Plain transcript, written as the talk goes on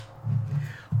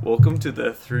Welcome to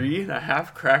the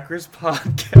 3.5 Crackers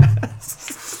podcast.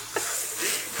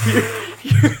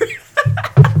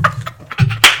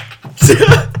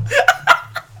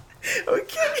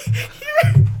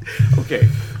 Okay,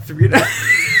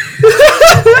 3.5.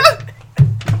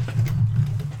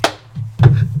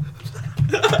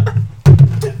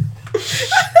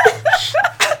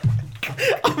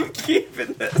 I'm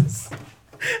keeping this.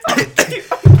 I'm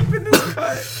keeping this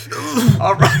cut.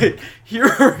 All right, here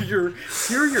are your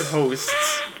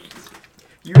hosts.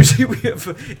 Usually we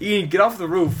have Ian. Get off the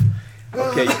roof.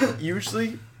 Okay,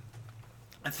 usually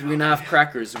 3.5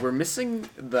 crackers. We're missing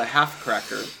the half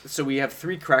cracker, so we have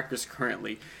 3 crackers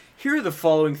currently. Here are the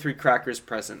following 3 crackers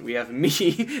present. We have me,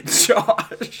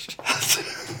 Josh. Go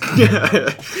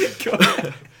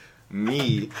ahead.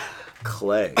 Me,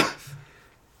 Clay.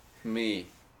 Me,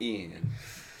 Ian.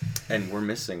 And we're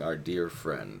missing our dear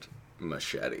friend,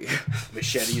 Machete.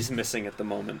 Machete is missing at the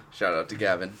moment. Shout out to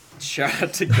Gavin. Shout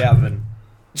out to Gavin.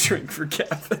 Drink for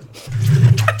Gavin.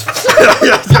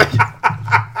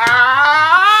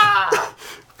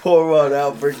 Pour one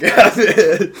out for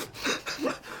Gavin.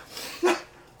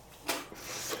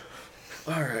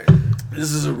 Alright.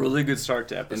 This is a really good start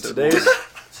to In episode.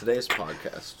 today's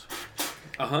podcast,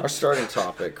 Uh-huh. our starting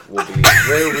topic will be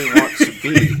where we want to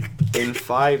be in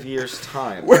 5 years'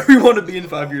 time. Where we want to be in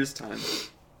 5 years' time.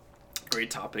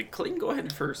 Great topic. Clayton, go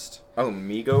ahead first. Oh,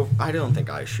 me go? I don't think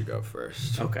I should go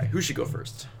first. Okay, who should go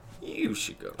first? You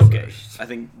should go Okay, first. I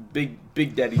think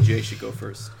Big Daddy J should go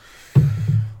first.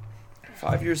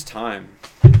 5 years' time.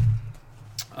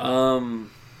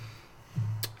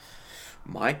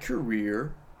 My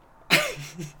career.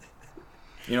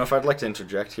 You know, if I'd like to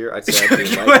interject here, I'd say Go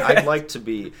ahead. I'd like to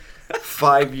be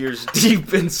 5 years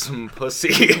deep in some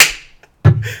pussy.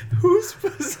 Who's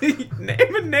pussy?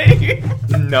 Name a name.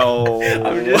 No.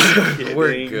 I'm just kidding.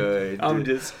 We're good. I'm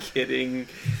just kidding.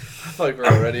 I feel like we're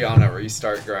already on a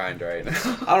restart grind right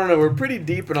now. I don't know. We're pretty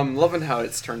deep, and I'm loving how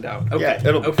it's turned out. Okay. Yeah,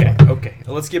 it'll be okay. fun. Okay.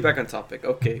 Let's get back on topic.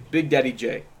 Okay. Big Daddy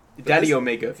J. Daddy this-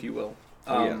 Omega, if you will.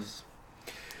 Yes.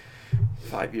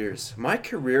 5 years. My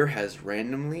career has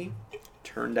randomly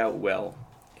turned out well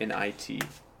in IT.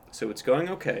 So it's going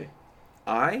okay.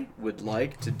 I would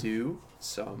like to do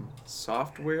some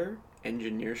software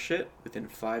engineer shit within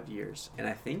 5 years. And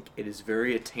I think it is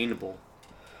very attainable.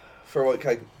 For what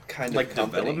kind of Like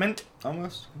company? Development,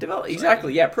 almost.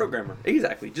 Exactly, yeah, programmer.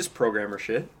 Exactly, just programmer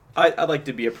shit. I'd like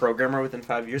to be a programmer within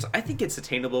 5 years. I think it's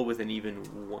attainable within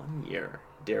even 1 year,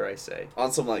 dare I say.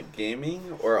 On some like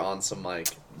gaming or on some like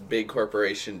big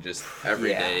corporation, just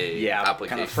everyday yeah,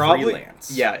 application? kind of Probably,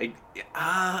 freelance.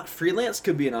 yeah. Freelance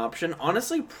could be an option.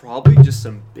 Honestly, probably just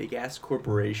some big ass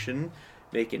corporation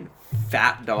making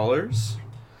fat dollars,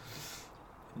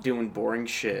 doing boring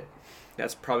shit.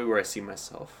 That's probably where I see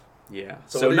myself. Yeah.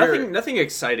 So So what are nothing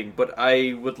exciting, but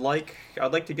I'd like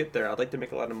to get there. I'd like to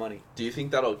make a lot of money. Do you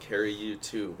think that'll carry you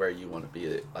to where you want to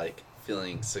be, like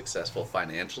feeling successful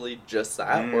financially, just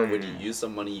that, or would you use the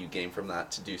money you gain from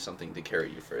that to do something to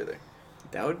carry you further?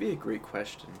 That would be a great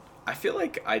question. I feel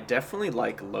like I definitely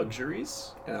like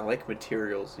luxuries and I like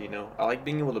materials, you know? I like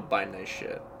being able to buy nice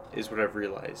shit, is what I've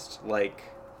realized. Like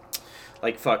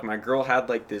fuck, my girl had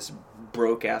like this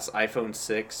broke ass iPhone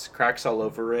 6, cracks all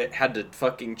over it, had to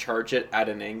fucking charge it at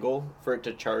an angle for it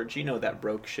to charge, you know, that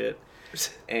broke shit.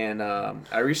 And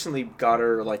I recently got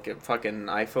her like a fucking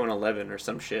iPhone 11 or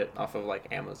some shit off of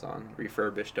like Amazon,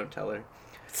 refurbished, don't tell her.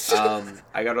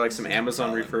 I got her like some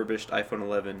Amazon refurbished iPhone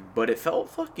 11, but it felt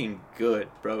fucking good,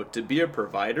 bro. To be a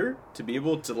provider, to be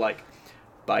able to like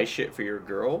buy shit for your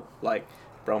girl, like,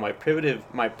 bro, my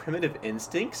primitive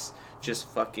instincts just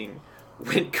fucking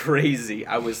went crazy.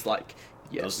 I was like,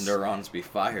 yes, Those neurons be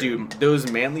fired. dude,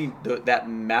 that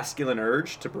masculine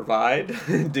urge to provide,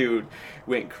 dude,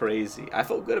 went crazy. I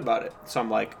felt good about it, so I'm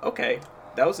like, okay,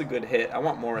 that was a good hit. I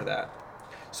want more of that.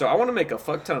 So I want to make a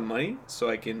fuck ton of money so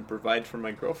I can provide for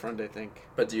my girlfriend, I think.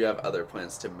 But do you have other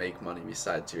plans to make money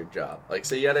besides your job? Like,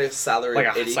 say you had a salary Like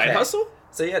of a 80K. side hustle?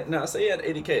 Say you had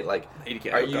 80K. Like,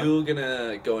 80K. are okay. you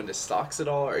gonna go into stocks at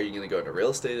all? Are you gonna go into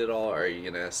real estate at all? Are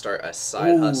you gonna start a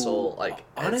side Ooh, hustle? Like,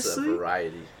 honestly, it's a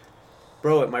variety.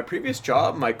 Bro, at my previous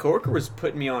job, my coworker was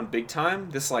putting me on big time.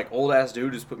 This like old ass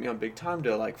dude was putting me on big time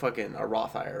to like fucking a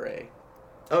Roth IRA.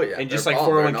 Oh yeah, And just they're like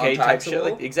bomb. They're 401k type shit. non-taxable.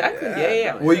 Like exactly.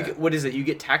 Yeah. no, Well, yeah. what is it? You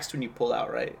get taxed when you pull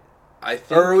out, right? I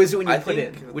think, Or is it when you I put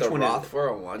think in? Which the one Roth is it?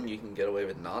 401 you can get away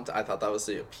with non. I thought that was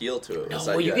the appeal to it. No, was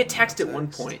that well, you had get taxed at one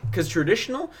non-tax. point. Because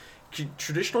traditional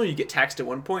you get taxed at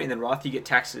one point, and then Roth you get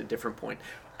taxed at a different point.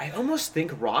 I almost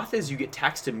think Roth is you get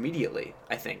taxed immediately.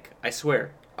 I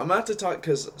swear. I'm about to talk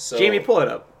because Jamie, pull it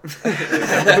up.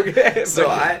 Okay, so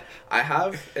but- I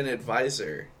have an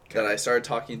advisor, that I started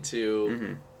talking to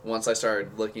Mm-hmm. once I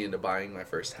started looking into buying my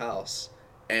first house,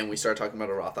 and we started talking about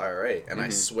a Roth IRA. And I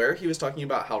swear he was talking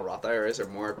about how Roth IRAs are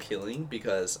more appealing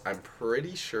because I'm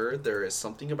pretty sure there is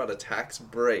something about a tax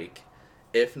break,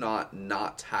 if not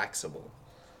taxable.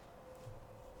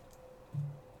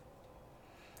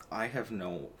 I have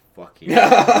no fucking...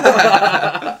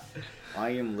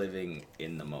 I am living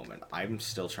in the moment. I'm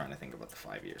still trying to think about the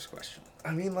 5 years question.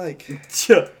 I mean, like,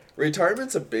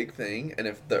 retirement's a big thing, and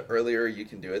if the earlier you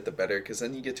can do it, the better, because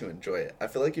then you get to enjoy it. I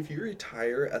feel like if you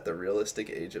retire at the realistic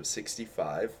age of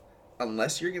 65,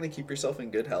 unless you're going to keep yourself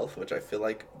in good health, which I feel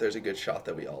like there's a good shot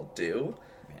that we all do,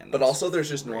 Man, but that's also there's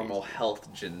just crazy. normal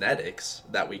health genetics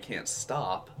that we can't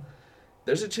stop.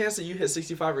 There's a chance that you hit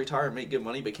 65, retire, and make good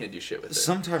money, but can't do shit with it.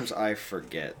 Sometimes I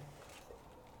forget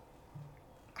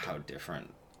how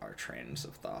different our trains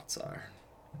of thoughts are.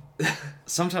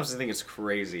 Sometimes I think it's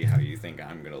crazy how you think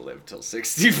I'm gonna live till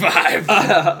 65.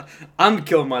 I'm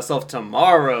killing myself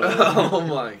tomorrow. Oh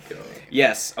my god.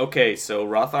 Yes. Okay. So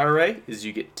Roth IRA is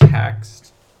you get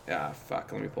taxed.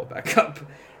 Fuck. Let me pull it back up.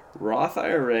 Roth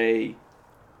IRA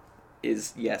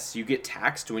is, yes, you get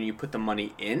taxed when you put the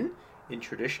money in. In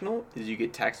traditional is you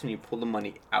get taxed when you pull the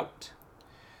money out.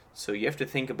 So you have to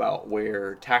think about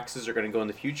where taxes are going to go in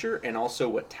the future and also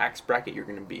what tax bracket you're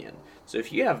going to be in. So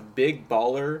if you have big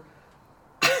baller...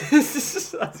 I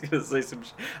was going to say some...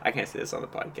 I can't say this on the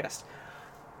podcast.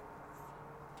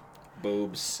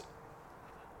 Boobs.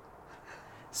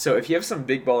 So if you have some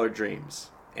big baller dreams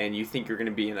and you think you're going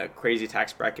to be in a crazy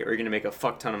tax bracket or you're going to make a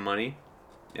fuck ton of money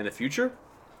in the future,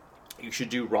 you should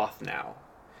do Roth now.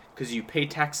 Because you pay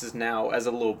taxes now as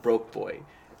a little broke boy.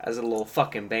 As a little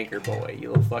fucking banker boy. You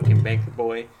little fucking banker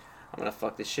boy. I'm going to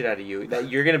fuck the shit out of you.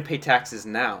 You're going to pay taxes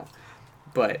now.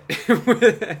 But...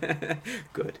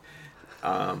 Good.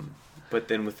 But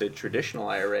then with the traditional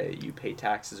IRA, you pay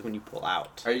taxes when you pull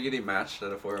out. Are you getting matched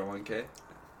at a 401k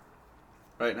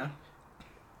right now?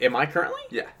 Am I currently?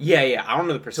 Yeah. Yeah. I don't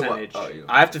know the So what- percentage. oh, you don't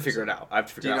know I have the to figure it out.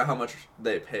 Do you know how much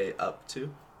they pay up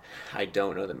to? I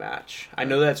don't know the match. I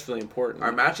know that's really important.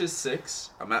 Our match is 6.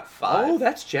 I'm at 5. Oh,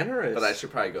 that's generous. But I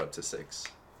should probably go up to 6.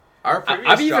 Our previous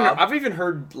I've even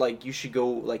heard like you should go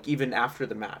like even after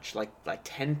the match, like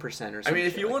 10% or something. I mean,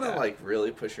 if you want to like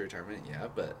really push your retirement, yeah,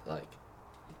 but like,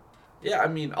 yeah, I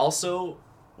mean, also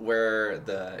where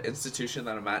the institution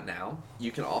that I'm at now,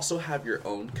 you can also have your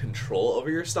own control over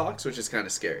your stocks, which is kind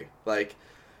of scary. Like,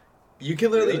 you can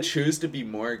literally Really? choose to be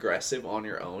more aggressive on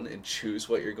your own and choose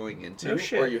what you're going into, No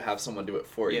shit. or you have someone do it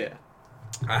for you. Yeah.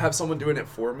 I have someone doing it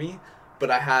for me, but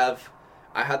I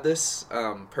had this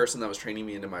person that was training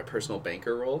me into my personal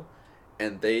banker role,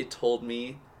 and they told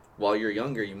me, while you're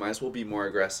younger, you might as well be more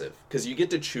aggressive because you get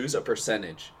to choose a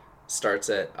percentage. Starts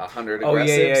at 100 Oh, yeah,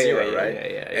 aggressive, yeah, 0, yeah, right?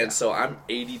 yeah. And so I'm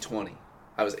 80-20.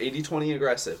 I was 80-20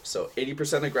 aggressive. So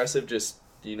 80% aggressive, just,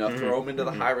 throw them into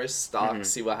the high-risk stocks,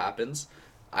 see what happens.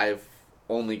 I've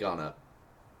only gone up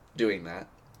doing that.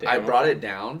 I Damn. brought it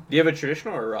down. Do you have a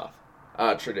traditional or a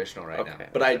Roth? Traditional right now. Okay,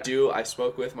 But okay. I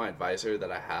spoke with my advisor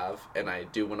that I have, and I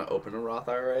do want to open a Roth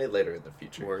IRA later in the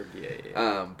future. Word,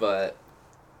 yeah. But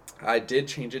I did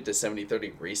change it to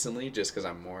 70-30 recently just because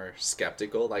I'm more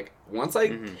skeptical. Like, once I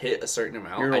hit a certain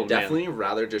amount, You're an I'd old man. definitely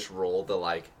rather just roll the,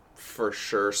 like, for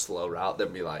sure slow route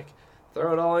than be like,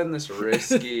 throw it all in this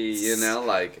risky,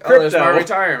 like, oh, there's my Crypto.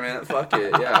 retirement. Fuck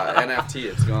it. Yeah, NFT,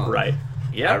 it's gone. Right.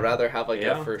 Yeah. I'd rather have, like,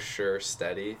 Yeah. a for sure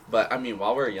steady. But, I mean,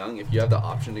 while we're young, if you have the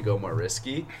option to go more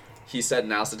risky, he said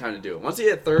now's the time to do it. Once you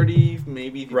hit 30,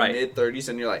 maybe Right. mid-30s,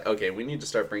 and you're like, okay, we need to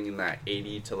start bringing that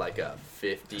 80 to, like, a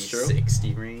 50, That's true.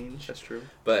 60 range. That's true.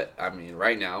 But, I mean,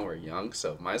 right now we're young,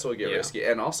 so might as well get Yeah. risky.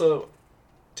 And also,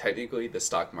 technically, the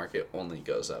stock market only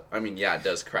goes up. I mean, yeah, it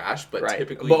does crash, but Right.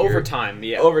 typically... But over you're- time,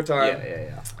 yeah. Over time.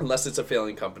 Yeah. Unless it's a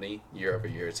failing company, year over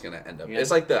year, it's going to end up... Yeah.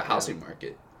 It's like the housing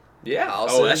market. Yeah.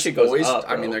 Houses Oh, that shit goes always, up,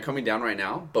 I mean, bro. they're coming down right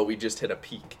now, but we just hit a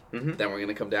peak. Mhm. Then we're going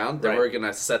to come down. Then Right. we're going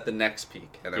to set the next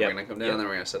peak. And then Yep. we're going to come down. Yep. Then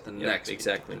we're going to set the Yep, next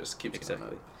exactly. peak. It just keeps Exactly.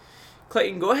 going up.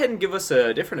 Clayton, go ahead and give us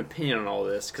a different opinion on all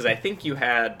this, because I think you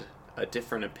had a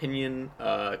different opinion.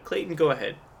 Clayton, go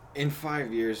ahead. In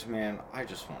 5 years, man, I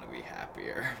just want to be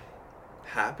happier.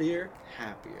 Happier?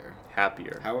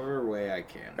 Happier. However way I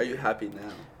can. Are you happy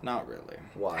now? Not really.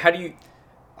 Why? How do you...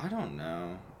 I don't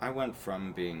know. I went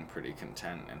from being pretty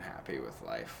content and happy with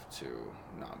life to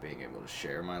not being able to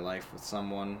share my life with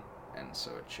someone, and so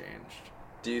it changed.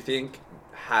 Do you think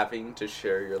having to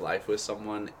share your life with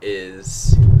someone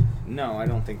is... No, I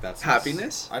don't think that's...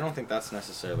 Happiness? I don't think that's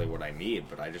necessarily what I need,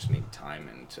 but I just need time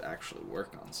and to actually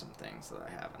work on some things that I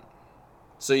haven't.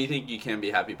 So you think you can be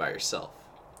happy by yourself?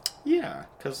 Yeah,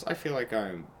 because I feel like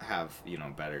I have,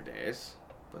 better days.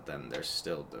 but then there's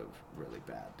still the really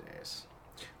bad days.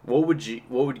 What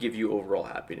would give you overall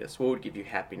happiness? What would give you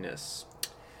happiness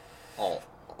all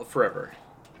forever?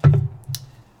 I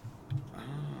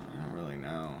don't really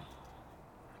know.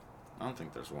 I don't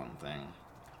think there's one thing.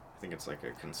 I think it's like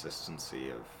a consistency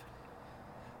of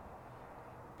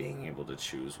being able to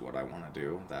choose what I want to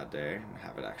do that day and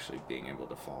have it actually being able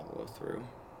to follow through.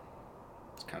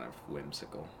 It's kind of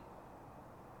whimsical.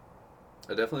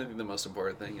 I definitely think the most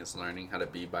important thing is learning how to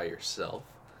be by yourself.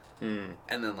 And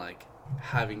then, like,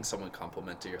 having someone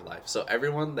complement to your life. So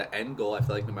everyone, the end goal, I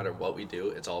feel like no matter what we do,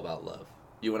 it's all about love.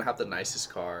 You want to have the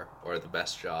nicest car or the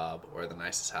best job or the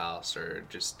nicest house or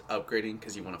just upgrading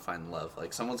because you want to find love.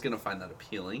 Like, someone's going to find that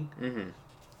appealing. Mm-hmm.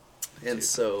 And Dude,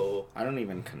 so... I don't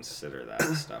even consider that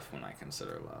stuff when I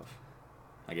consider love.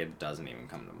 Like, it doesn't even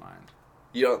come to mind.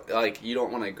 You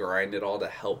don't want to grind it all to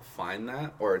help find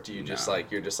that? Or do you just, No.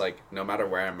 like, you're just like, no matter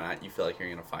where I'm at, you feel like you're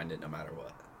going to find it no matter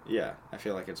what? Yeah, I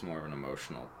feel like it's more of an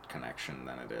emotional connection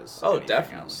than it is Oh, anything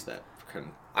definitely. else that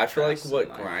can. I feel like contrast what in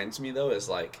life. grinds me, though, is,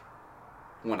 like,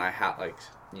 when I have, like,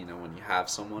 you know, when you have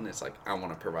someone, it's like, I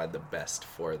want to provide the best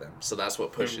for them. So that's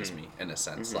what pushes me, in a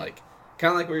sense. Like,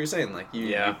 kind of like what you're saying. Like,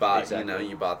 you bought, exactly.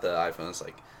 you bought the iPhone. It's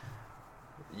like,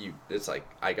 it's like,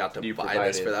 I got to You buy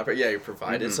this provided. for that. But yeah, you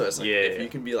provided. So it's like, Yeah, if yeah. you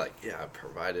can be like, yeah, I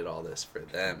provided all this for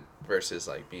them versus,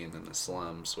 like, being in the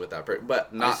slums with that person.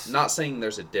 But not saying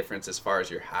there's a difference as far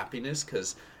as your happiness,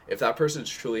 because if that person's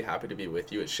truly happy to be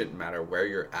with you, it shouldn't matter where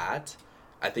you're at.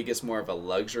 I think it's more of a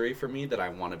luxury for me that I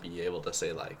want to be able to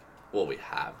say, like, well, we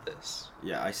have this.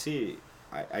 Yeah, I see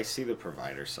the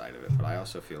provider side of it, but I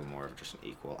also feel more of just an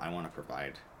equal. I want to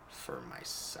provide for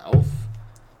myself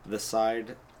the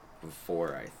side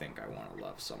before I think I want to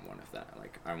love someone. If that,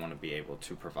 like, I want to be able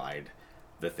to provide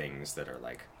the things that are,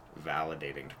 like,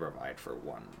 validating to provide for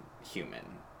one human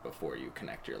before you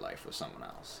connect your life with someone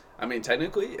else. I mean,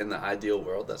 technically, in the ideal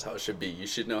world, that's how it should be. You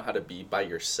should know how to be by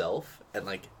yourself, and,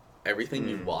 like, everything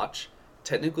you watch,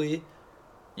 technically,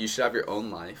 you should have your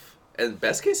own life. And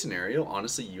best case scenario,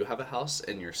 honestly, you have a house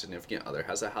and your significant other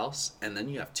has a house, and then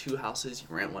you have two houses,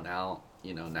 you rent one out,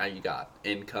 you know, now you got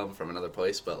income from another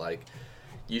place, but, like,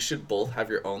 you should both have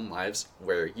your own lives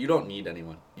where you don't need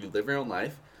anyone. You live your own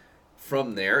life.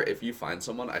 From there, if you find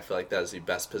someone, I feel like that is the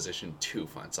best position to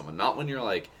find someone. Not when you're,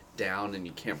 like, down and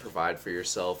you can't provide for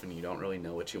yourself and you don't really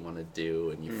know what you want to do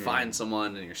and you find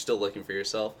someone and you're still looking for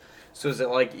yourself. So is it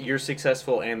like you're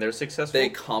successful and they're successful? They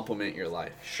complement your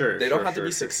life. Sure. They don't sure, have to sure,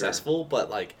 be sure, successful, but,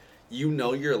 like, you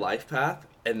know your life path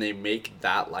and they make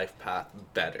that life path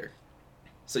better.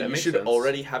 So That you makes should sense.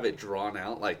 already have it drawn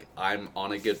out. Like, I'm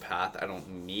on a good path. I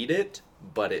don't need it,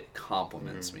 but it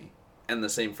complements me. And the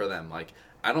same for them. Like,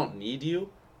 I don't need you,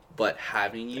 but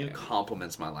having you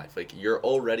complements my life. Like, you're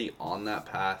already on that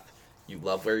path. You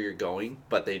love where you're going,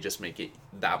 but they just make it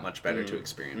that much better to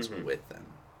experience with them.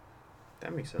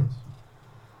 That makes sense.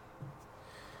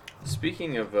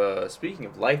 Speaking of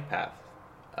life path,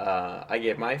 I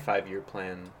gave my 5-year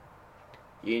plan.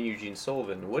 Ian Eugene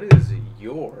Sullivan, what is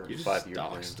your You just 5-year plan?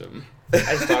 doxed him. I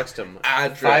just doxed him.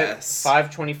 Address.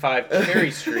 525 Cherry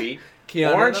Street, Key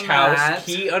under Orange the House, mat.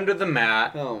 key under the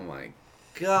mat. Oh my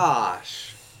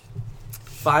gosh.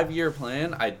 5-year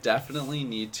plan. I definitely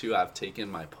need to have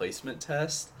taken my placement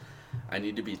test. I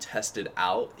need to be tested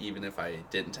out, even if I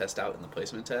didn't test out in the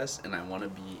placement test. And I want to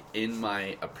be in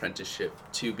my apprenticeship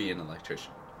to be an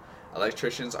electrician.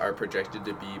 Electricians are projected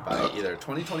to be by either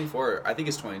 2024 or I think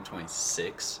it's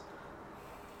 2026,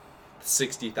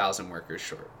 60,000 workers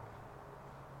short.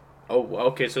 Oh,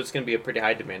 okay, so it's going to be a pretty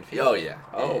high demand field. Oh, yeah.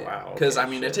 Oh, wow. Because, okay, I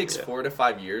mean, it shit, takes yeah. 4 to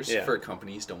 5 years Yeah. for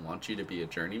companies to want you to be a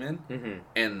journeyman. Mm-hmm.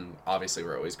 And obviously,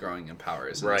 we're always growing in power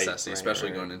as a Right, necessity, right,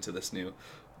 especially right. going into this new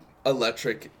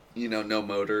electric, you know, no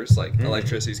motors. Like,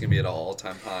 electricity's going to be at an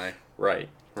all-time high. Right,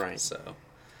 right, So,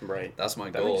 right. that's my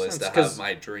That goal, makes is to sense, have 'cause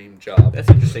my dream job. That's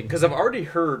interesting, because I've already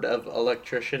heard of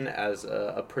electrician as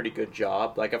a pretty good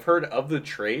job. Like, I've heard of the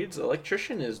trades,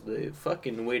 electrician is the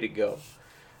fucking way to go.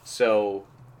 So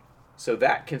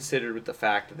that, considered with the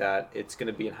fact that it's going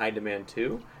to be in high demand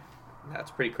too,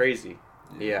 that's pretty crazy.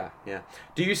 Yeah.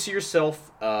 Do you see yourself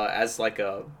as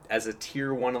a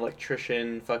tier 1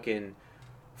 electrician, fucking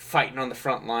fighting on the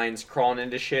front lines, crawling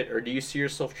into shit, or do you see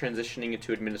yourself transitioning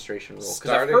into administration role?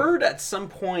 Because I've Starting- heard at some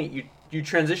point you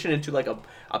transition into like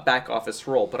a back office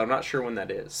role, but I'm not sure when that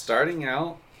is. Starting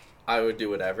out, I would do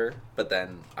whatever, but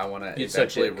then I want to You'd suck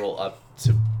eventually dick. roll up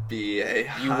to be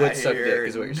a You would suck dick,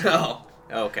 is what you're saying. No.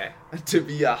 Oh, okay. To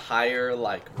be a higher,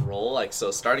 like, role. Like,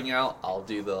 so starting out, I'll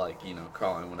do the, like, you know,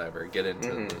 crawling, whatever, get into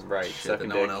Mhm, the right, shit that sucking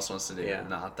no one dick. else wants to do. Yeah.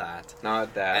 Not that.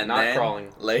 Not that. And not then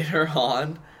crawling. later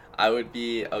on, I would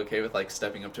be okay with like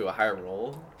stepping up to a higher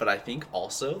role, but I think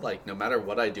also like no matter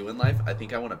what I do in life, I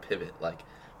think I want to pivot. Like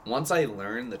once I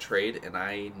learn the trade and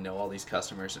I know all these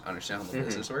customers and understand how the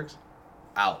business works,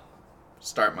 out,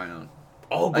 start my own.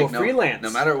 Oh, Like go freelance. No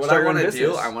matter what Start I your want own to do,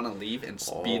 business. I want to leave and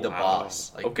be Oh, the wow.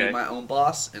 boss. Like Okay. be my own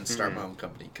boss and start my own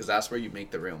company because that's where you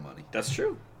make the real money. That's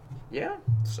true. Yeah,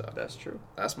 So that's true.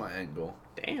 that's my end goal.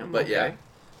 Damn. But okay. yeah,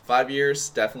 5 years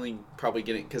definitely probably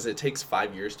getting because it takes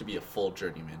 5 years to be a full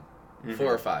journeyman, 4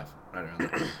 or 5, right around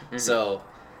there. So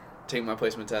take my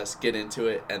placement test, get into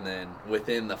it, and then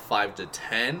within the 5 to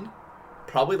 10,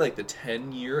 probably like the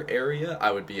 10-year area,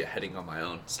 I would be heading on my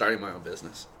own, starting my own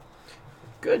business.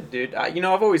 Good, dude. You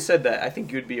know, I've always said that. I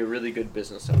think you'd be a really good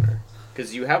business owner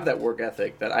because you have that work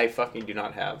ethic that I fucking do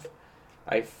not have.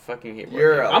 I fucking hate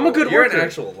working. I'm a good You're worker. an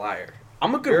actual liar.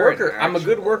 I'm a good you're an worker. I'm a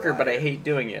good actual worker, but I liar. hate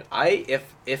doing it.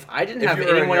 If I didn't If have you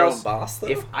were anyone your else, own boss, though?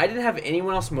 if I didn't have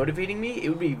anyone else motivating me, it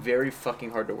would be very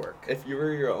fucking hard to work. If you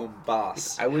were your own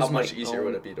boss, I was how much my easier own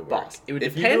would it be to work? boss. It would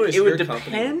if depend- You knew it's it would your company,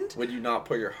 depend- would you not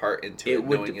put your heart into It it,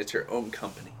 would knowing de- it's your own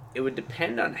company? It would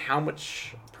depend on how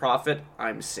much profit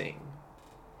I'm seeing.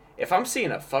 If I'm seeing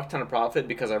a fuck ton of profit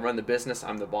because I run the business,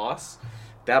 I'm the boss,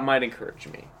 that might encourage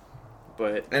me.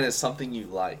 But And it's something you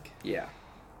like. yeah.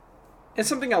 And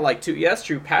something I like too. Yeah, that's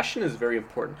true. Passion is very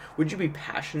important. Would you be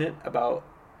passionate about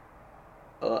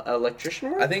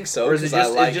electrician work? I think so Or is it because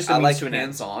just, I like it's just a I means like to an end?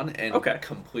 hands-on and Okay.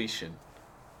 completion.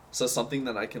 So something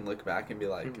that I can look back and be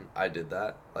like, I did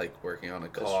that, like working on a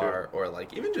That's car or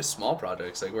like even just small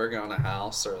projects, like working on a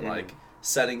house or like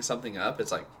setting something up.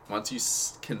 It's like once you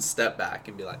can step back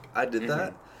and be like, I did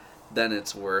that, then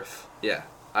it's worth. Yeah,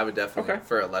 I would definitely Okay.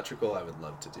 for electrical. I would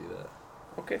love to do that.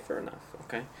 Okay, fair enough.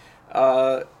 Okay.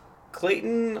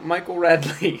 Clayton Michael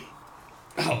Radley.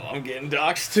 Oh, I'm getting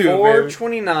doxxed too.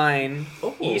 429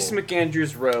 Oh. East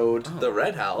McAndrews Road. The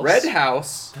Red House. Red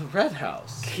House. The red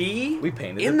house. Key We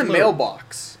painted in it the blue.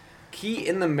 mailbox. Key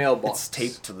in the mailbox. It's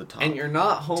taped to the top. And you're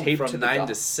not home Taped to from the 9 top.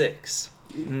 to 6.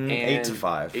 And 8 to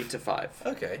 5. 8 to 5.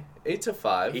 Okay, 8 to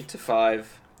 5. 8 to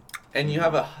 5. And you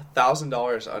have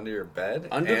 $1,000 under your bed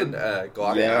Under and the- a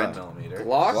Glock Yeah. 9mm.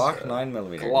 Glock. Glock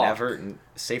 9mm. Glock. Never.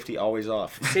 Safety always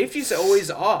off. Safety's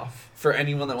always off. For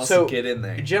anyone that wants So, to get in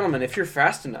there. Gentlemen, if you're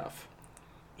fast enough,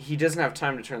 he doesn't have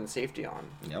time to turn the safety on.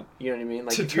 Yep. You know what I mean?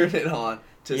 Like To if you're- turn it on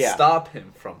to Yeah. stop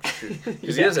him from shooting.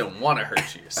 Because he Yeah. doesn't want to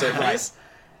hurt you. So Right.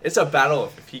 it's a battle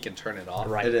if he can turn it off.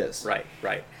 Right. It is. Right,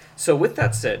 right. So with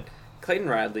that said, Clayton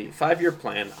Radley, 5-year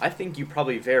plan. I think you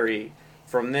probably vary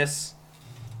from this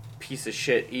piece of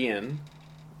shit, Ian.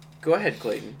 Go ahead,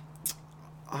 Clayton.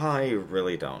 I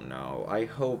really don't know. I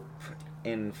hope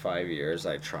in 5 years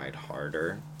I tried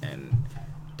harder and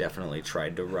definitely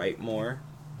tried to write more.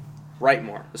 Write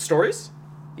more. The stories?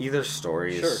 Either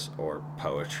stories Sure. or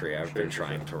poetry. I've Sure, been sure,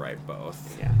 trying sure. to write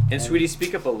both. Yeah. And Sweetie,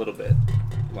 speak up a little bit.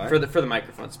 What? For the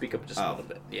microphone, speak up just a Oh. little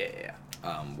bit. Yeah, yeah,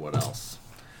 yeah. What else?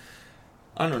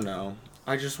 I don't know.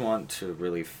 I just want to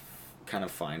really kind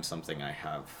of find something I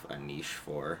have a niche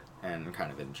for and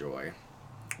kind of enjoy,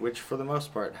 which for the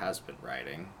most part has been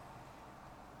writing.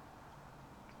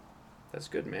 That's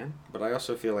good, man. But I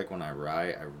also feel like when I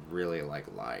write, I really like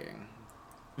lying.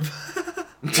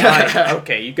 Why?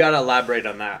 Okay, you gotta elaborate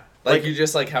on that. Like you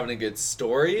just like having a good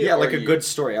story? Yeah, or like a you good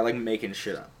story. I like making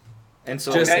shit up. And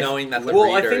so Just Okay. knowing that the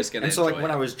Well, I reader think- is going to and so like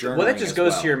when I was journaling Well, that just as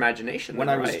goes well, to your imagination. when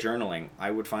then, I was right? journaling, I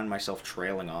would find myself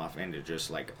trailing off into just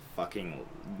like fucking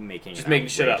making Just an making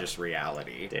shit up. outrageous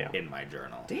reality Damn. in my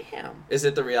journal. Damn. Is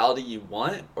it the reality you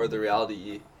want or the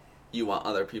reality you want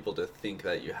other people to think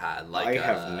that you had? Like I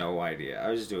have no idea. I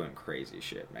was doing crazy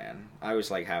shit, man. I was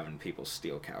like having people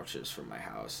steal couches from my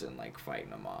house and like fighting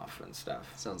them off and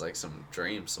stuff. Sounds like some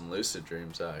dreams, some lucid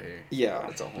dreams out here. Yeah.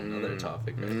 That's a whole nother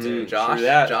topic right Mm, there. true Josh,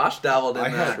 that. Josh dabbled in I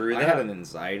that. True had that. an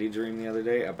anxiety dream the other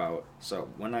day about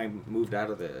when I moved out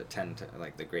of the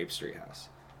the Grape Street house,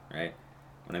 right?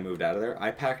 When I moved out of there,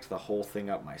 I packed the whole thing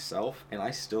up myself, and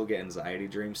I still get anxiety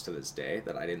dreams to this day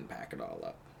that I didn't pack it all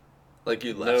up. Like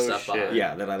you No left stuff shit. behind.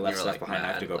 Yeah, that I You left were, stuff like, behind. I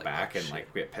have to mad, go like, back oh, and shit.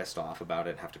 like get pissed off about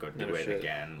it. Have to go do No it shit.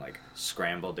 again. Like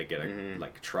scramble to get a Mhm.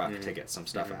 like truck to Mhm. get some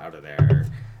stuff Mhm. out of there,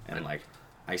 and like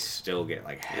I still get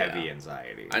like heavy Yeah.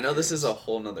 anxiety. I know this is a dreams.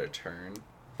 whole nother turn,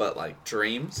 but like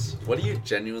dreams, what do you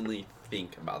genuinely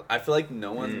think about? I feel like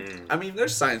no one. Mm. I mean,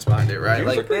 there's science behind it, right?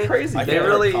 Dreams are Like pretty crazy. I They think they're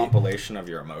really. a compilation of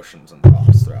your emotions and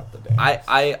thoughts throughout the day.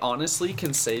 I honestly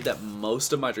can say that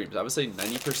most of my dreams, I would say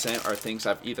 90% are things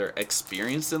I've either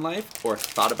experienced in life or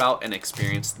thought about and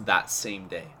experienced that same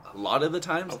day. A lot of the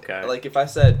times, Okay. like if I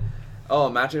said, oh,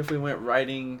 imagine if we went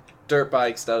riding dirt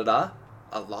bikes, da da da,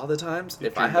 a lot of the times, You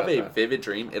if I dream have about a that. vivid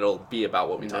dream, it'll be about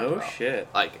what we talked No about. shit.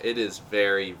 Like, it is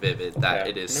very vivid that Okay,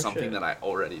 it is no something shit. that I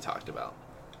already talked about.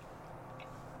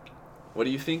 What do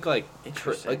you think, like,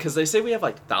 Interesting. because they say we have,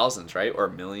 like, thousands, right? Or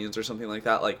millions or something like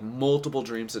that. Like, multiple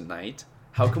dreams a night.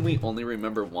 How can we only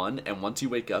remember one, and once you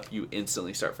wake up, you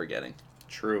instantly start forgetting?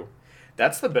 True.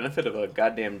 That's the benefit of a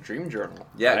goddamn dream journal.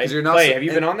 Yeah, 'cause right? you're not Clay, so- have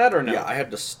you been on that or no? Yeah, I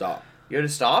had to stop. You had to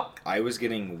stop? I was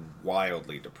getting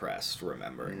wildly depressed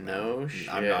remembering. No that.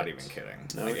 shit. I'm not even kidding.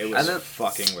 No Like, it shit. was And then-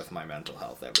 fucking with my mental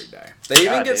health every day. They even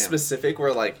God get damn. specific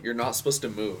where, like, you're not supposed to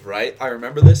move, right? I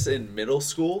remember this in middle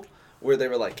school where they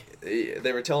were like,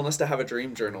 they were telling us to have a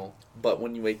dream journal, but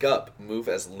when you wake up, move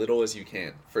as little as you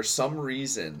can. For some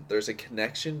reason, there's a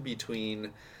connection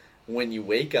between when you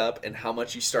wake up and how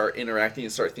much you start interacting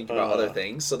and start thinking about other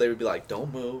things. So they would be like,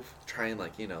 don't move. Try and,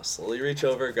 like, slowly reach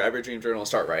over, grab your dream journal, and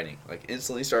start writing. Like,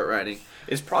 instantly start writing.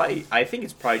 I think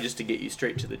it's probably just to get you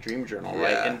straight to the dream journal,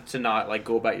 right? Yeah. And to not, like,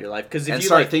 go about your life. Because if And you,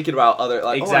 start like, thinking about other,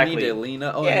 like, Exactly. oh, I need to lean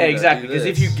up. Oh, I yeah, need to exactly. do Because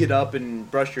if this. you get up and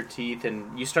brush your teeth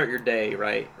and you start your day,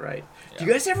 right? Do you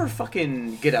Yeah. guys ever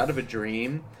fucking get out of a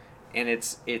dream, and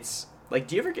it's like,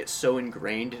 do you ever get so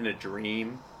ingrained in a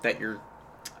dream that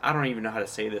I don't even know how to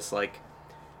say this, like,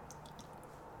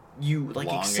 you like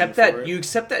Longing accept for that it? you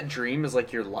accept that dream as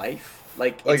like your life,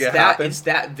 like Like it's it that happened? it's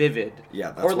that vivid.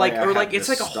 Yeah, that's Or why like- I or had like to it's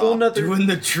like a stop whole nother- doing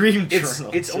the dream It's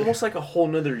journal. almost like a whole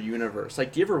nother universe.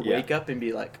 Like, do you ever Yeah. wake up and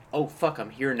be like, "Oh fuck, I'm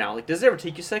here now"? Like, does it ever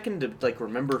take you a second to like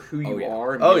remember who you Oh, yeah.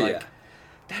 are? And Oh, be yeah. like,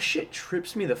 that shit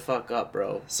trips me the fuck up,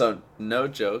 bro. So, no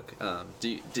joke.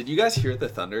 Did you guys hear the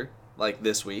thunder, like,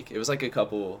 this week? It was, like, a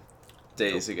couple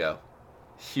days ago.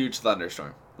 Huge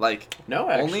thunderstorm. Like, No,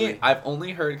 actually. I've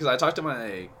only heard, because I talked to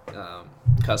my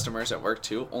customers at work,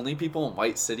 too. Only people in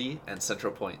White City and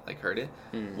Central Point, like, heard it.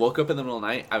 Woke up in the middle of the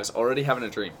night. I was already having a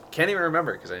dream. Can't even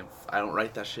remember, because I don't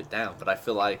write that shit down. But I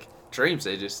feel like dreams,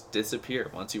 they just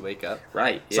disappear once you wake up.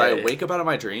 Right. So I wake up out of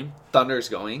my dream, thunder's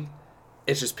going,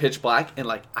 it's just pitch black, and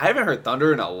like I haven't heard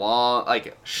thunder in a long,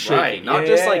 like, shaking, Right, not yeah,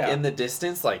 just yeah, like yeah. in the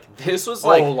distance, like this was Oh,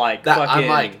 like, like that.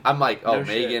 fucking- I'm like, oh, no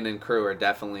shit. Megan and crew are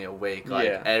definitely awake. Like,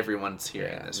 Yeah. everyone's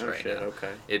hearing Yeah, this no right shit, now. okay.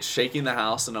 It's shaking the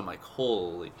house, and I'm like,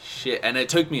 holy shit! And it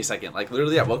took me a second. Like,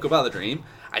 literally, I woke up out of the dream,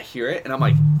 I hear it, and I'm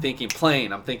like thinking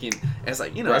plane. I'm thinking, and it's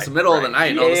like, it's the middle of the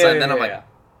night, and all of a sudden, then I'm like,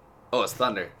 oh, it's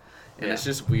thunder. And Yeah. it's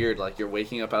just weird, like, you're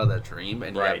waking up out of that dream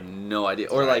and you Right. have no idea.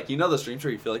 Or, Right. like, those dreams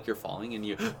where you feel like you're falling and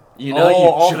you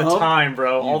all jump, the time,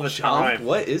 bro. you All the jump. time.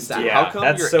 What is that? Yeah, How come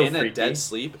that's you're so in a freaky. dead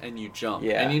sleep and you jump?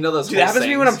 Yeah. And those Dude, that happens to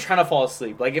me when I'm sayings- trying to fall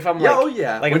asleep. Like, if I'm Yeah, like, oh,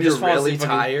 yeah. like When I'm just you're falling really asleep,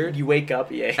 fucking- tired. you wake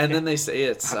up, yeah. And then they say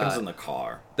it's happens in the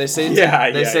car. they say it's, Yeah,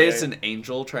 they yeah, say yeah, it's yeah. an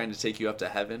angel trying to take you up to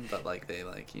heaven, but like they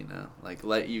like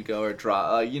let you go or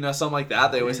draw something like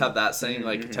that. They always have that saying,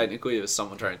 like, Mhm. technically it was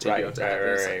someone trying to take you Right, up to right, heaven.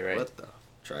 It's right, like, right. what the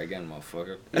Try again,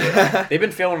 motherfucker. They've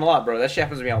been failing a lot, bro. That shit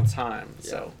happens to me all the time.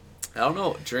 So I don't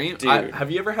know. Dream. Dude.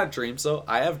 Have you ever had dreams though?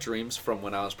 I have dreams from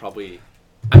when I was probably.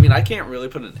 I mean, I can't really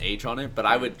put an age on it, but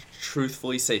I would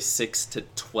truthfully say 6 to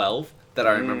 12 that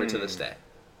I remember to this day.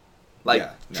 Like,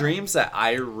 Yeah, no. dreams that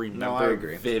I remember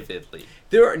agree. vividly,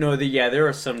 there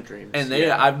are some dreams, and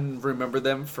I remember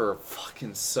them for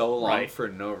fucking so long Right. for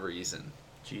no reason.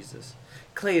 Jesus.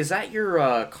 Clay, is that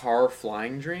your car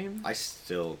flying dream? I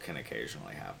still can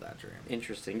occasionally have that dream.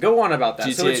 Interesting. Go on about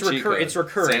that. So GTA it's cheat code. it's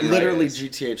recurring. Same right? Literally Yes.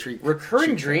 GTA treat.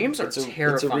 Recurring dreams are It's a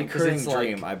terrifying, 'cause recurring it's like-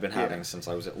 dream I've been yeah. having since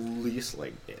I was at least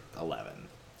like 11,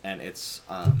 and it's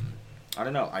I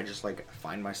don't know. I just like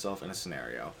find myself in a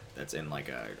scenario that's in like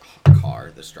a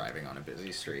car that's driving on a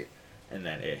busy street, and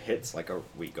then it hits like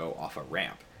we go off a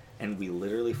ramp, and we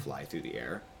literally fly through the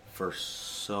air for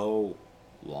so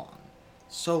long.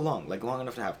 So long, like long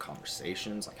enough to have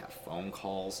conversations, like have phone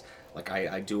calls. Like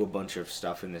I do a bunch of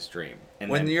stuff in this dream. And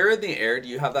When then, you're in the air, do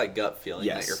you have that gut feeling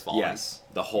that yes, you're falling? yes,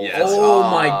 the whole Yes. time. Oh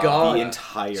Ah, my god. The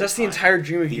entire So that's the time. entire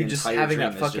dream of The you just entire having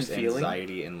that dream is fucking just feeling?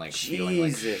 anxiety and like feeling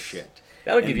like Jesus. shit.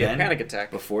 That'll And give you a then, panic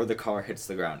attack. Before the car hits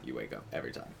the ground, you wake up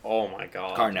every time. Oh my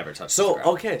god. Car never touches So the ground.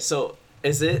 okay, so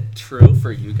is it true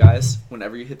for you guys?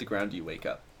 Whenever you hit the ground, you wake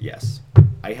up. Yes.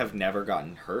 I have never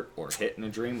gotten hurt or hit in a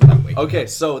dream without waking Okay, up.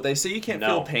 so they say you can't No.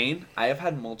 feel pain. I have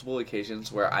had multiple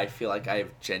occasions where I feel like I have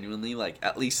genuinely, like,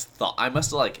 at least thought. I must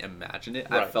have, like, imagined it.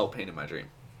 Right. I felt pain in my dream.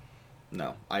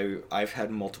 No. I've had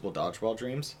multiple dodgeball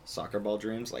dreams, soccer ball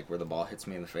dreams, like where the ball hits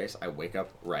me in the face. I wake up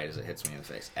right as it hits me in the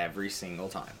face every single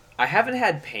time. I haven't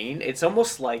had pain. It's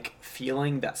almost like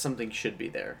feeling that something should be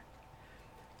there.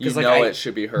 You 'Cause, like, know I- it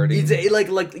should be hurting. It's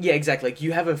like yeah, exactly. Like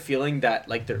you have a feeling that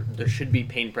like there should be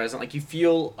pain present. Like you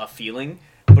feel a feeling,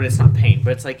 but it's not pain.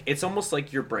 But it's almost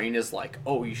like your brain is like,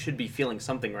 oh, you should be feeling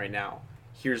something right now.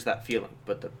 here's that feeling,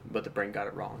 but the brain got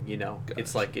it wrong, you know. Gotcha.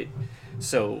 It's like it.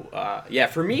 So yeah,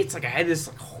 for me, it's like I had this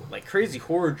like crazy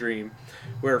horror dream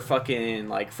where fucking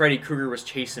like Freddy Krueger was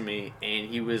chasing me, and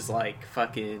he was like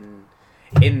fucking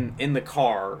in the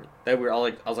car that we were all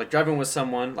like, I was like driving with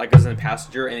someone, like I was in the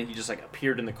passenger, and then he just like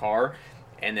appeared in the car,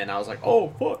 and then I was like, oh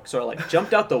fuck, so I like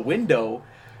jumped out the window,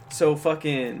 so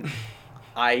fucking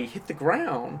I hit the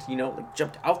ground, you know, like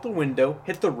jumped out the window,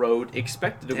 hit the road,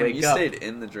 expected to Damn, wake you up. stayed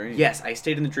in the dream. Yes, I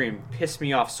stayed in the dream. Pissed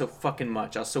me off so fucking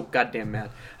much. I was so goddamn mad.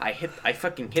 I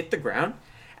fucking hit the ground.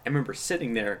 I remember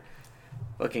sitting there,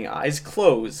 fucking eyes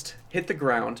closed, hit the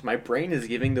ground. My brain is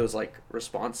giving those like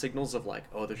response signals of like,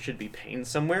 oh, there should be pain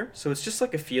somewhere. So it's just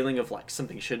like a feeling of like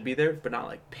something should be there, but not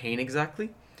like pain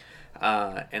exactly.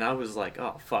 And I was like,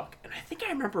 oh fuck. And I think I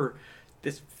remember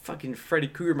this fucking Freddy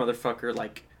Krueger motherfucker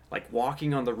like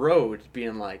walking on the road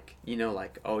being like, you know,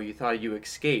 like, oh, you thought you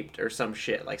escaped or some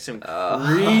shit, like some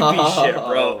creepy shit,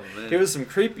 bro. Man. It was some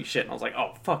creepy shit, and I was like,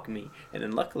 oh, fuck me. And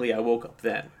then luckily I woke up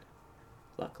then.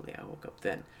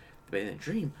 But in a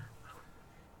dream,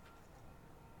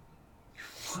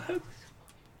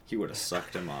 He would have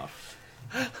sucked him off.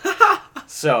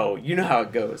 so you know how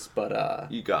it goes, but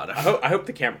You got it. I hope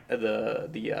the camera,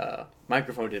 the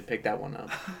microphone didn't pick that one up.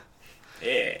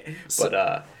 Yeah,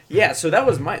 but yeah. So that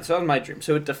was my dream.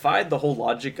 So it defied the whole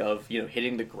logic of, you know,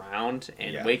 hitting the ground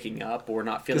and waking up or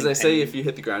not feeling. Because they say pain. if you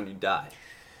hit the ground, you die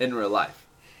in real life.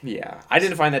 Yeah, I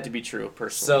didn't find that to be true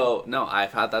personally. So, no,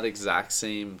 I've had that exact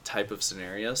same type of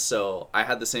scenario. So, I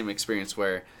had the same experience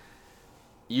where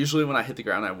usually when I hit the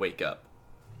ground, I wake up.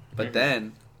 But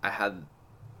then I had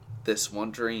this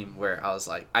one dream where I was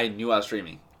like, I knew I was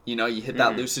dreaming. You know, you hit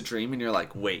that lucid dream and you're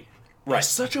like, wait. Right. It's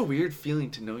such a weird feeling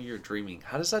to know you're dreaming.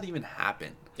 How does that even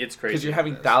happen? It's crazy. Because you're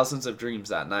having thousands of dreams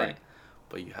that night, Right.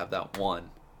 but you have that one.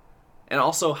 And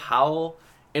also, how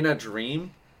in a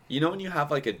dream, you know, when you have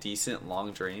like a decent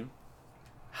long dream,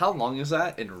 how long is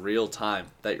that in real time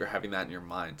that you're having that in your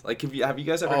mind? Like, have you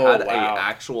guys ever had wow. a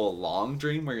actual long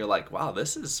dream where you're like, wow,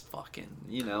 this is fucking,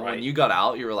 you know, Right. when you got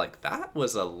out, you were like, that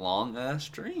was a long ass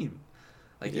dream.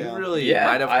 Like, Yeah. you really Yeah,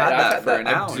 might have I've had that had for that. an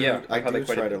I hour. do. Yeah. I I've had do that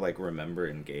quite a try to bit. like remember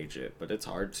and gauge it, but it's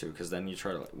hard to, because then you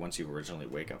try to like, once you originally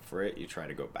wake up for it, you try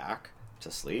to go back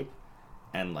to sleep,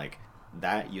 and like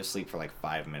that you sleep for like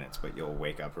 5 minutes, but you'll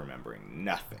wake up remembering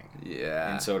nothing.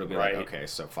 Yeah. And so it'll be Right. like, okay,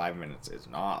 so 5 minutes is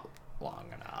not long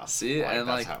enough. See, and that's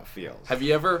like, how it feels. have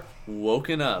you ever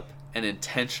woken up and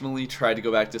intentionally tried to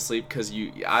go back to sleep because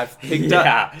I've picked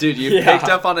Yeah. up, dude, you Yeah. picked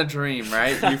up on a dream,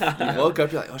 right? You woke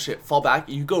up, you're like, oh shit, fall back,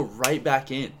 you go right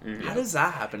back in. How does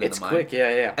that happen It's in the mind? quick,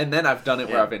 yeah. And then I've done it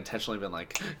where Yeah. I've intentionally been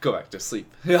like, go back to sleep.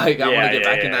 Like, I want Yeah, to get yeah,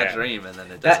 back in yeah, that yeah. dream, and then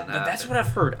it doesn't happen. That's what I've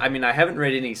heard. I mean, I haven't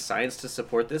read any science to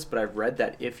support this, but I've read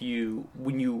that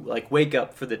when you like wake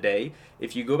up for the day,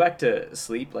 if you go back to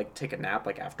sleep, like take a nap,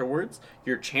 like afterwards,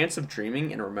 your chance of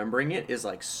dreaming and remembering it is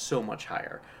like so much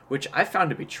higher, which I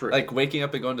found to be true. Like waking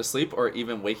up and going to sleep, or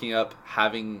even waking up,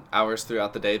 having hours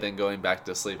throughout the day, then going back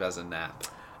to sleep as a nap.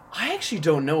 I actually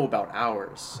don't know about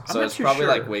hours. I'm So not it's too probably sure.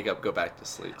 like wake up, go back to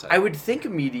sleep type. I would think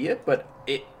immediate, but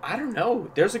I don't know.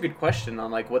 There's a good question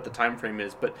on like what the time frame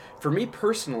is, but for me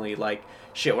personally, like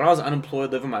shit, when I was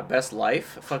unemployed, living my best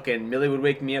life, fucking Millie would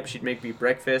wake me up, she'd make me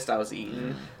breakfast, I was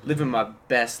eating, living my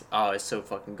best. Oh, it's so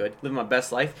fucking good, living my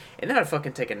best life, and then I'd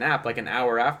fucking take a nap like an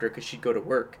hour after because she'd go to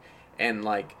work, and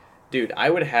like. Dude, I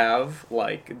would have,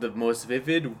 like, the most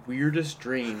vivid, weirdest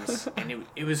dreams, and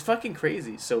it was fucking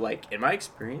crazy. So, like, in my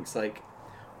experience, like,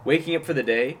 waking up for the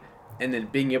day and then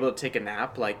being able to take a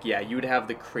nap, like, yeah, you would have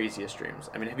the craziest dreams.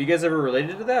 I mean, have you guys ever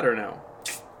related to that or no?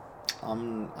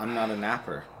 I'm not a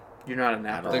napper. You're not a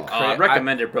napper. At all. I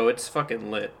recommend it, bro. It's fucking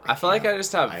lit. I feel like I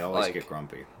just have, I always like, get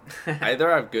grumpy.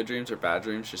 either I have good dreams or bad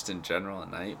dreams just in general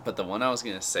at night. But the one I was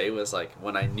going to say was, like,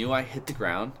 when I knew I hit the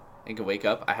ground and could wake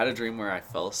up, I had a dream where I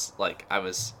felt like I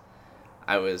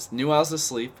knew I was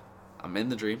asleep. I'm in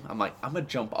the dream. I'm like, I'm going to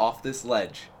jump off this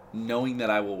ledge knowing that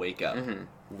I will wake up. Mhm.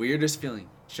 Weirdest feeling.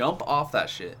 Jump off that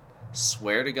shit.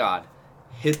 Swear to God.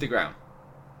 Hit the ground.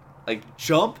 Like,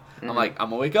 jump. I'm like, I'm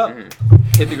going to wake up.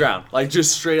 Hit the ground. Like,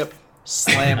 just straight up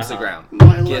slams the ground.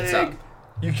 Gets up.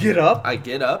 You get up? I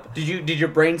get up. Did your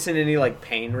brain send any, like,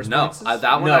 pain No, responses?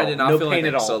 that one I did not no feel pain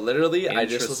anything. at all. So literally, I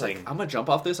just was like, Interesting. I'm gonna jump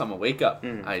off this. I'm gonna wake up.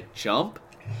 Mm. I jump,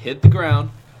 hit the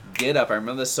ground, get up. I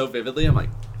remember this so vividly. I'm like,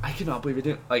 I cannot believe it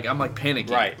didn't. Like, I'm like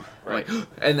panicking. Right, I'm like,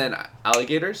 and then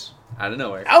alligators out of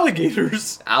nowhere.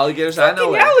 Alligators. Alligators out of Fucking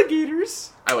nowhere.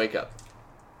 alligators. I wake up.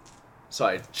 So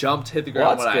I jumped, hit the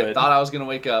ground Well, when that's I good. thought I was gonna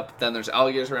wake up. Then there's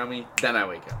alligators around me. Then I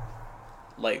wake up.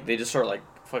 Like, they just start, like,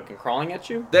 fucking crawling at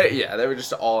you? They were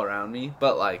just all around me.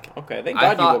 But like, Okay, thank I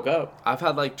God thought- you woke up. I've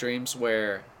had like dreams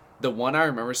where the one I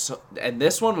remember, and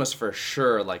this one was for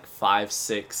sure like 5,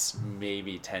 6,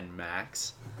 maybe 10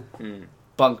 max.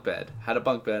 Bunk bed. Had a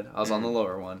bunk bed. I was on the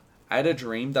lower one. I had a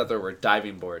dream that there were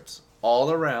diving boards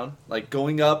all around, like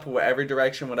going up every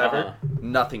direction, whatever.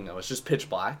 Nothing though. It's just pitch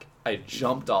black. I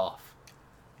jumped off.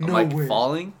 I'm like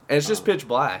falling, and it's just pitch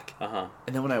black. And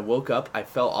then when I woke up, I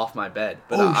fell off my bed.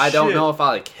 But I don't know if I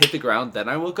like hit the ground, then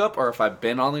I woke up, or if I've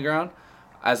been on the ground.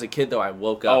 As a kid, though, I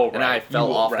woke up and I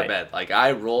fell off the bed. Like,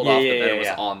 I rolled off the bed and was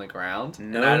on the ground.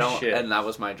 And that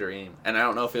was my dream. And I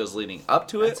don't know if it was leading up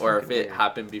to it or if it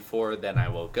happened before, then I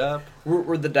woke up.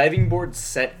 Were the diving boards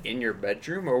set in your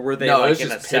bedroom, or were they no, like it was in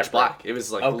just a pitch separate... black. It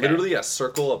was like literally a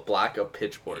circle of black of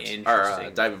pitch boards.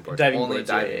 Or diving boards. Diving Only boards,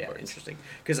 diving boards. Interesting.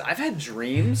 Because I've had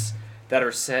dreams that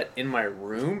are set in my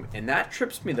room, and that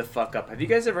trips me the fuck up. Have you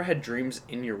guys ever had dreams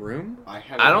in your room?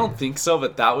 I don't think so,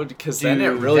 but that would, because then it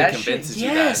really convinces you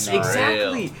that it's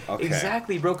exactly, real. Okay.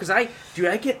 Exactly, bro. Because I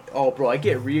get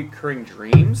reoccurring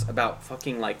dreams about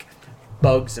fucking like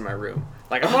bugs in my room.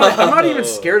 Like I'm not even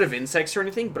scared of insects or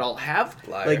anything, but I'll have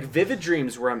like vivid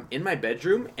dreams where I'm in my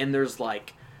bedroom and there's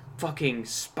like fucking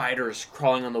spiders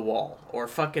crawling on the wall, or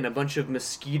fucking a bunch of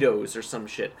mosquitoes or some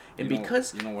shit. And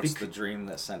what's the dream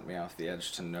that sent me off the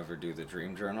edge to never do the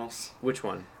dream journals? Which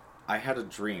one? I had a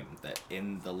dream that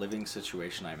in the living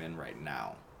situation I'm in right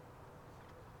now,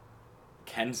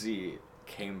 Kenzie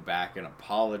came back and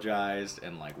apologized,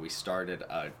 and like we started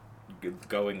a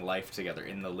going life together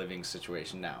in the living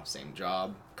situation now. Same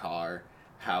job, car,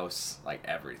 house, like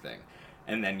everything.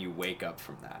 And then you wake up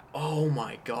from that. Oh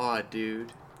my god,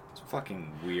 dude. It's a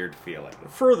fucking weird feeling.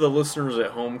 For the listeners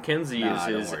at home, Kenzie is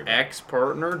his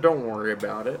ex-partner. Don't worry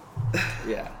about it.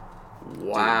 Yeah.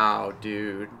 Wow,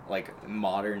 dude. Like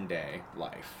modern day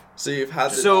life. So you've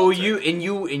had this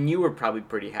you were probably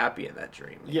pretty happy in that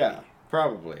dream. Maybe. Yeah,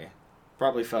 probably.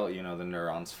 Probably felt, the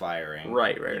neurons firing.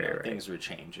 Right. Things were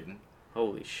changing.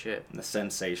 Holy shit. And the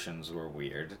sensations were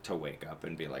weird to wake up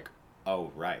and be like,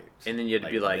 oh, right. And then you'd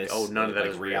be like, oh, none of that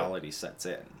is reality real. Sets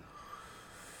in.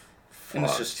 And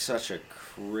it's just such a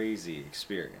crazy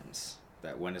experience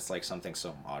that when it's like something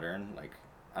so modern, like,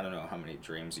 I don't know how many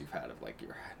dreams you've had of like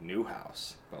your new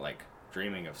house, but like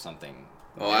dreaming of something.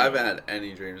 Oh, I haven't had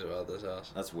any dreams about this house.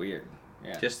 That's weird.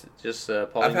 Yeah. Just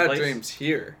I've had dreams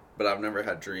here, but I've never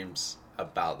had dreams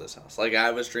about this house. Like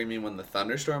I was dreaming when the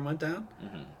thunderstorm went down.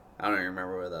 Mm-hmm. I don't even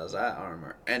remember where that was at. I don't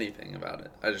remember anything about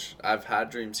it. I've had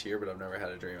dreams here, but I've never had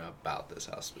a dream about this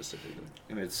house specifically.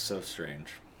 And it's so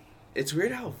strange. It's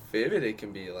weird how vivid it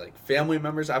can be. Like family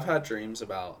members, I've had dreams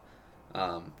about.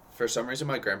 For some reason,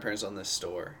 my grandparents own this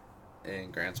store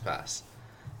in Grants Pass.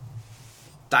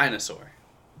 Dinosaur.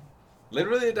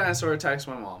 Literally, a dinosaur attacks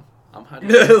my mom. I'm hiding.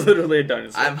 Literally a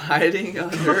dinosaur. I'm hiding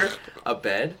under a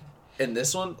bed, and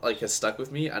this one like has stuck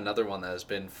with me. Another one that has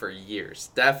been for years,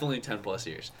 definitely 10+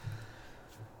 years.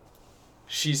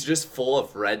 She's just full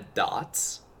of red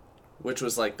dots, which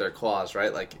was like their claws,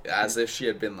 right? Like as if she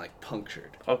had been like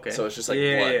punctured. Okay. So it's just like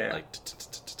blood, like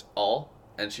all,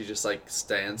 and she just like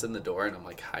stands in the door, and I'm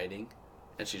like hiding,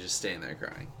 and she's just standing there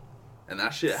crying, and that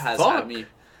shit has had me.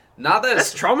 Not that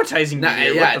that's traumatizing.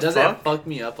 Yeah, it doesn't fuck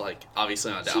me up. Like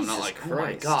obviously, I'm not like, oh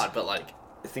my god, but like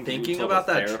thinking about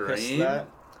that dream.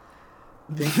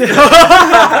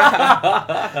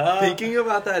 Thinking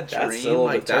about that dream,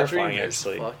 like that dream is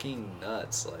fucking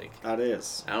nuts. Like that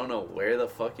is. I don't know where the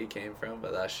fuck it came from,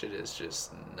 but that shit is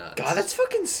just nuts. God, that's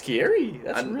fucking scary.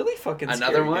 That's really fucking scary.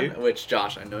 Another one, dude. which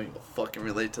Josh, I know you will fucking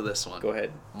relate to this one. Go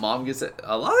ahead. Mom gets it.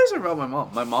 A lot of these are about my mom.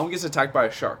 My mom gets attacked by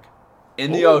a shark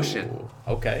in the ocean.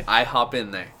 Okay. I hop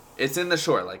in there. It's in the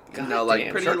shore, like God like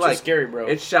damn, pretty sharks like are scary, bro.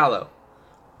 It's shallow.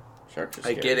 Sharks are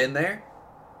I scary. get in there.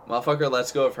 Motherfucker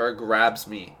lets go of her, grabs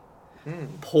me,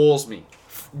 pulls me,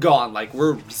 gone. Like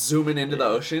we're zooming into the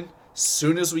ocean.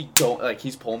 Soon as we go, like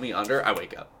he's pulling me under, I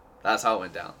wake up. That's how it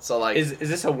went down. So like, is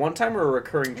this a one time or a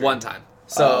recurring dream? One time.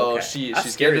 So okay.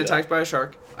 she's getting attacked by a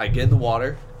shark. I get in the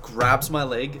water, grabs my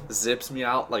leg, zips me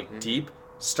out like deep,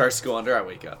 starts to go under. I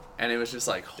wake up, and it was just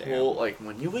like like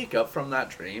when you wake up from that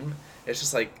dream, it's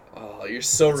just like, oh, you're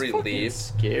so relieved.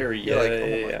 Scary. You're like,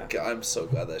 oh my god, I'm so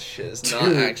glad that shit is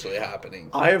not actually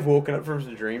happening. I have woken up from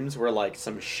some dreams where like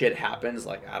some shit happens.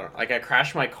 Like I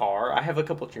crashed my car. I have a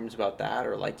couple dreams about that,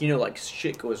 or like like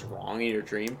shit goes wrong in your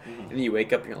dream, and then you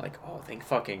wake up and you're like, oh, thank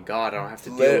fucking god, I don't have to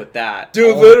deal with that.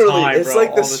 Dude, all literally, the time, it's bro,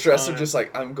 like the all stress time. of just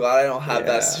like, I'm glad I don't have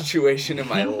that situation in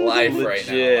my life right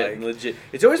now. Like, legit.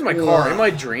 It's always my car. In my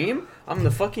dream, I'm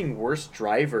the fucking worst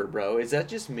driver, bro. Is that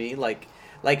just me? Like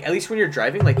at least when you're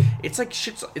driving, like it's like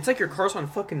shit's. It's like your car's on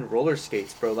fucking roller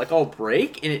skates, bro. Like I'll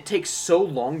brake and it takes so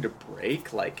long to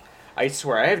brake. Like I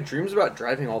swear, I have dreams about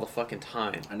driving all the fucking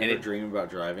time. I never dream about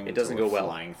driving. It doesn't until go we're well.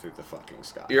 Flying through the fucking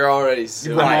sky. You're already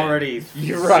I'm Right. already.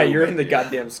 You're right. You're in the yeah.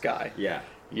 goddamn sky. Yeah.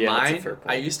 Yeah, that's a Mine, fair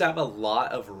point. I used to have a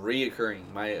lot of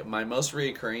reoccurring. My most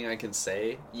reoccurring I can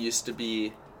say used to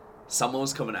be someone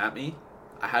was coming at me.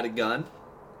 I had a gun.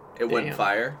 It wouldn't Damn.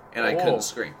 fire, and I Oh. couldn't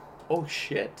scream. Oh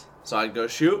shit. So I'd go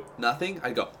shoot, nothing.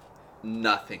 I'd go,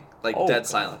 nothing, like Oh, dead God.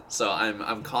 silent. So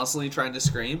I'm constantly trying to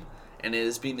scream, and it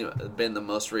has been the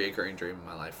most reoccurring dream in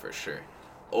my life for sure.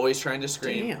 Always trying to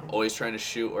scream, Damn. always trying to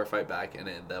shoot or fight back, and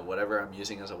that whatever I'm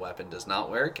using as a weapon does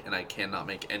not work, and I cannot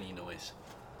make any noise.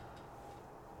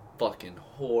 Fucking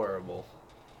horrible.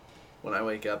 When I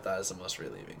wake up, that is the most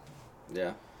relieving.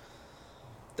 Yeah.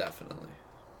 Definitely.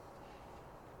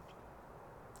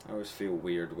 I always feel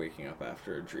weird waking up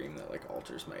after a dream that like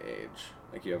alters my age.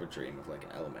 Like you have a dream of like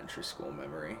an elementary school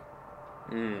memory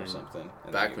or something.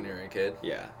 And Back then when you were a kid.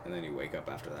 Yeah, and then you wake up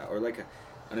after that, or like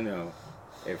I don't know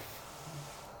if.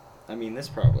 I mean, this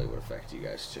probably would affect you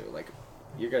guys too. Like,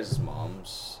 your guys'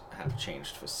 moms have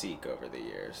changed physique over the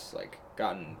years. Like,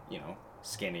 gotten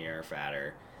skinnier,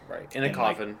 fatter. Right. In a And,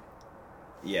 coffin.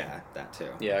 Yeah, that too.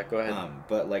 Yeah, go ahead.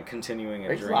 But like continuing a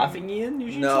Are you dream. laughing, Ian?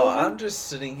 You No, I'm just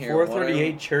sitting here.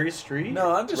 438 Cherry Street.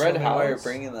 No, I'm just Red wondering why you're House.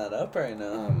 bringing that up right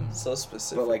now. So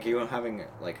specific. But like you having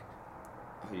like,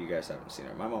 oh, you guys haven't seen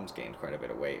her. My mom's gained quite a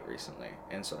bit of weight recently,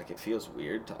 and so like it feels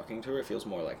weird talking to her. It feels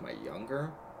more like my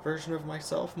younger version of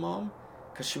myself, mom,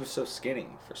 because she was so skinny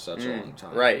for such a long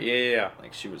time. Right. Yeah.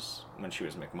 Like she was when she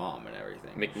was McMom and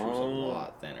everything. She was a McMom.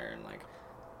 lot thinner and like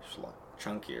she was a lot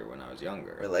chunkier when I was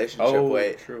younger. Relationship Oh,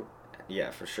 weight. true.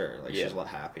 Yeah, for sure. Like Yeah. she's a lot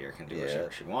happier, can do Yeah.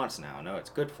 whatever she wants now. I know it's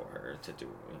good for her to do,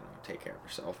 take care of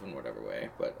herself in whatever way.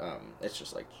 But it's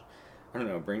just like, I don't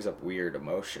know, it brings up weird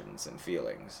emotions and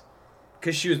feelings.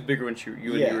 Because she was bigger when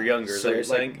you were younger. Is that what you're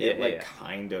saying? It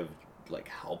kind of like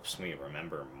helps me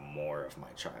remember more of my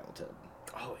childhood.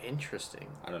 Oh, interesting.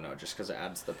 I don't know, just because it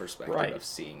adds the perspective Right. of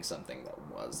seeing something that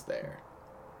was there.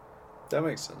 That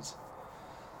makes sense.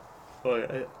 Oh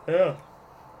yeah.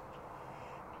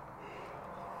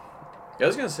 I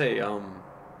was gonna say,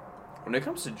 when it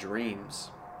comes to dreams,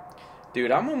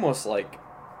 dude, I'm almost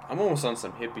on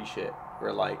some hippie shit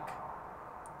where like,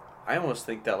 I almost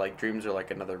think that like dreams are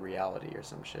like another reality or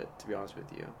some shit. To be honest with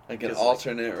you, Like an 'Cause,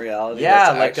 alternate reality.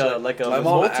 Yeah, that's like a My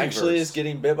mom multiverse. actually is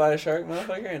getting bit by a shark,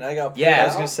 motherfucker, and I got. Yeah, I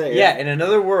was gonna say, yeah, in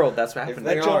another world, that's what If happened.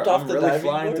 they I jumped are, off I'm the really diving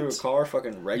flying boards. through a car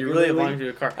fucking You regularly. really flying through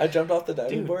a car. I jumped off the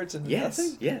diving Dude, boards and yes,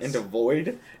 nothing. yes. into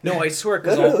void. No, I swear,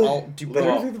 because Literally.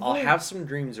 Literally the I'll void. have some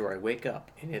dreams where I wake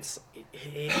up and it's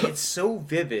so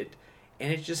vivid,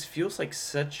 and it just feels like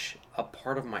such a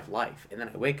part of my life. And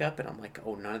then I wake up and I'm like,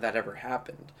 oh, none of that ever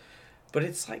happened. But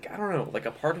it's like, I don't know, like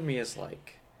a part of me is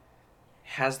like,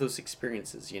 has those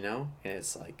experiences, And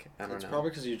it's like, I don't It's know.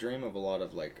 probably because you dream of a lot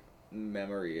of like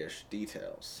memory-ish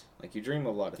details. Like you dream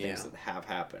of a lot of things Yeah. that have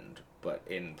happened, but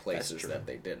in places true. that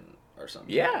they didn't, or something.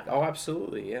 Yeah, like that. oh,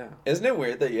 absolutely, yeah. Isn't it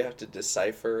weird that you have to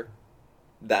decipher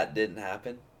that didn't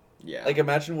happen? Yeah. Like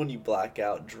imagine when you black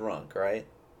out drunk, right?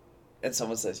 And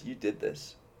someone says you did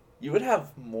this. You would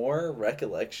have more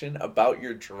recollection about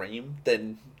your dream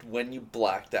than when you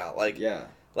blacked out. Like yeah.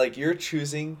 like you're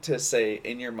choosing to say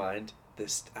in your mind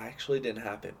this actually didn't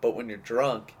happen, but when you're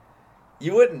drunk,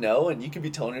 you wouldn't know, and you could be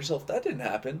telling yourself that didn't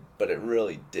happen, but it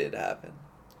really did happen.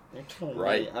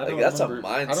 Right. I Like, don't that's a remember,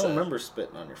 I mindset. don't remember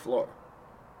spitting on your floor.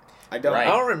 I don't. Right. I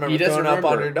don't remember He doesn't throwing up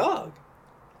on remember. your dog.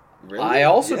 Really? I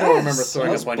also don't Yes. remember throwing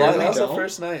I was up on blacked- your That was dog. the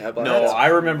first night I blacked No, out. I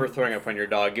remember throwing up on your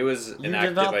dog. It was You an did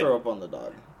active. not throw up on the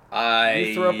dog.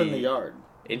 You threw up in the yard.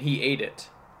 And he ate it.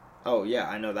 Oh yeah,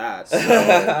 I know that.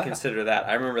 So consider that.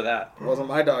 I remember that. It wasn't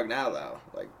my dog now though.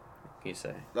 Like You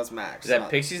say. that's Max. Is that not-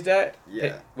 Pixie's dad?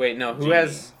 Yeah. Wait, no. Who Genie.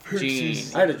 has Gene?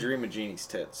 Pixies. I had a dream of Jeannie's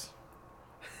tits.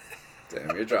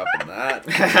 Damn, you're dropping that.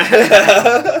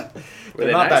 Were They're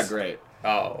they not nice? that great.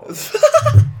 Oh.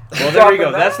 Well, there we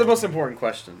go. That's the most important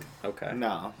question. Okay.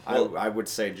 No, Well- I would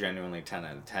say genuinely 10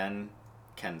 out of 10.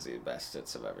 Kenzie, the best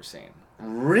tits I've ever seen. I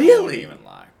won't Really? even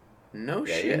lie. No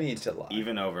Yeah, shit. you need to lie.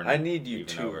 Even over. I need you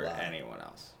even to over lie. anyone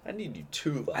else. I need you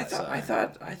to lie. I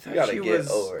thought You gotta she get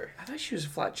was over. I thought she was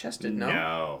flat chested.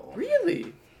 No.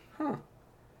 Really? Huh.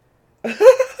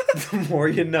 The more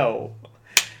you know.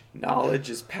 Knowledge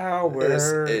is power.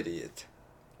 This idiot.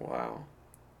 Wow.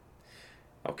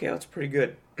 Okay, that's pretty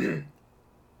good.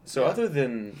 So Yeah. other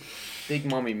than Big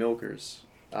Mommy Milkers,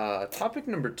 topic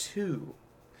number 2.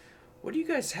 What do you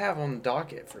guys have on the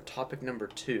docket for topic number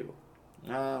 2?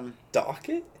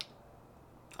 Docket?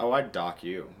 Oh, I'd dock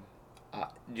you. Do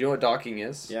you know what docking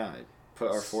is? Yeah, I put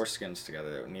our foreskins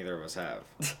together that neither of us have.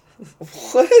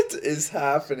 What is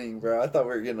happening, bro? I thought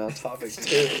we were getting on topic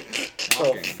 2.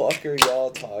 the fuck are y'all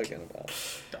talking about?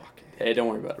 Stalking. Hey, don't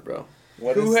worry about it, bro.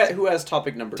 What Who is- who has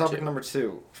topic number Topic two? number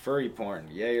 2. Furry porn.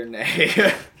 Yay or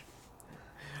nay?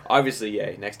 Obviously,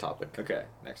 yay. Next topic. Okay,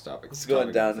 next topic. It's going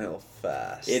Topic number downhill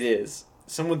fast. It is.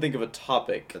 Someone think of a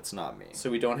topic That's not me. so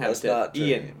we don't have That's to. not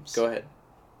Ian, James. go ahead.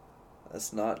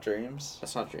 That's not dreams.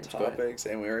 That's not dreams. Go ahead. Topics,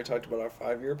 and we already talked about our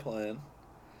 5-year plan.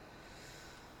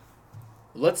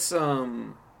 Let's Do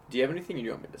you have anything, or do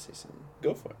you want me to say something?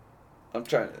 Go for it. I'm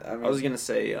trying. I mean, I was gonna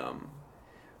say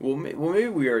well maybe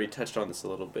we already touched on this a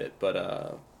little bit,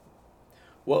 but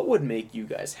what would make you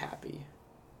guys happy?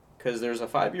 Because there's a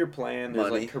 5-year plan. There's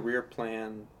Money. like career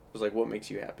plan. There's like what makes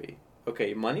you happy?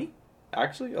 Okay, money.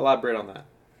 Actually, elaborate on that.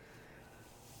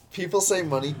 people say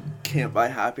money can't buy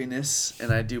happiness,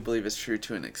 and I do believe it's true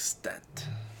to an extent.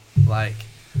 Like,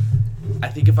 I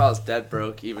think if I was dead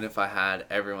broke, even if I had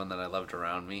everyone that I loved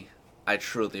around me, I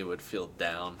truly would feel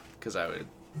down because I would.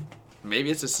 Maybe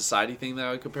it's a society thing that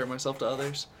I would compare myself to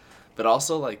others, but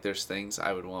also like there's things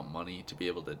I would want money to be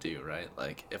able to do, right?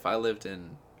 Like if I lived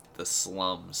in the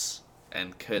slums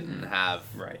and couldn't have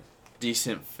Right.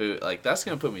 decent food, like that's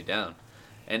gonna put me down.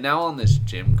 And now on this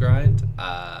gym grind,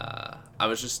 I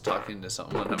was just talking to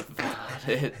someone about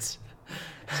it.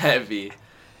 Heavy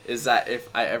is that if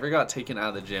I ever got taken out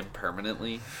of the gym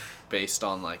permanently based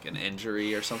on like an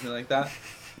injury or something like that,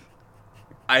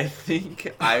 I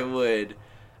think I would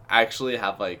actually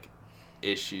have like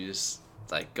issues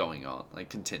like going on, like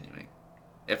continuing.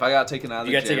 If I got taken out of,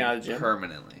 You got taken out of the gym?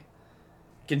 permanently,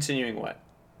 Continuing what?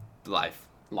 life.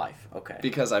 Life. Okay.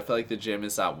 Because I feel like the gym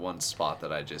is that one spot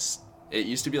that I just. It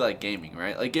used to be like gaming,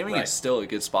 right? Like gaming Right. is still a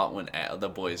good spot when the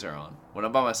boys are on. When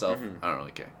I'm by myself, Mhm. I don't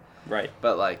really care. Right.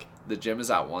 But like the gym is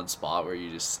that one spot where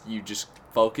you just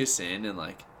focus in, and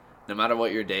like no matter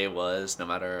what your day was, no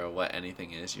matter what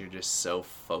anything is, you're just so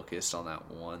focused on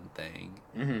that one thing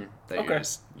Mm-hmm. that Okay.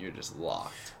 you're just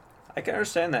locked. I can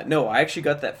understand that. No, I actually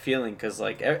got that feeling because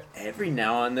like every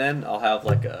now and then I'll have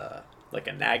like a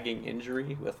nagging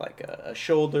injury with like a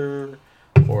shoulder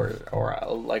or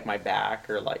like my back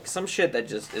or like some shit that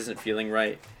just isn't feeling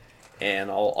right, and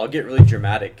I'll get really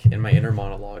dramatic in my inner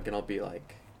monologue, and I'll be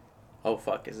like, oh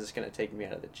fuck, is this gonna take me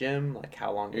out of the gym? Like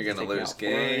how long? You're is it gonna take me lose out for?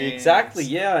 gains. Exactly.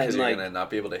 Yeah, Because and you're like gonna not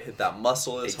be able to hit that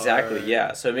muscle as exactly, hard.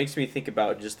 yeah. So it makes me think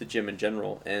about just the gym in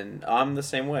general, and I'm the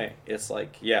same way. It's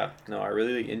like, yeah, no, I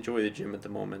really enjoy the gym at the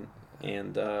moment,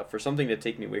 and for something to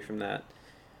take me away from that,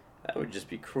 that would just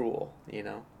be cruel, you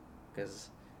know, because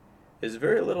there's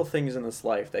very little things in this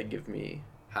life that give me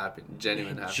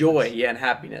Genuine happiness. joy, yeah, and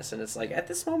happiness, and it's like at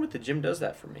this moment the gym does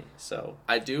that for me. So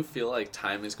I do feel like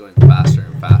time is going faster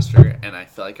and faster, and I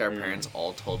feel like our parents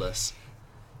all told us,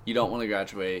 you don't want to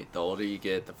graduate. The older you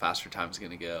get, the faster time's going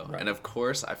to go. Right. And of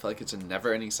course, I feel like it's a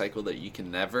never-ending cycle that you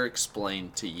can never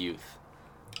explain to youth.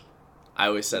 I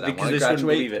always said, Because I want they to just wouldn't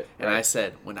graduate, believe it, and right. I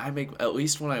said, at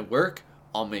least when I work,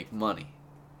 I'll make money.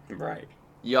 right,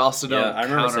 You also don't Yeah, I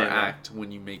remember saying that. counteract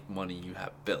when you make money, you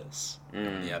have bills.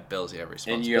 When you have bills, you have and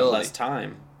responsibility. you have less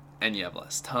time, And you have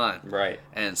less time. right?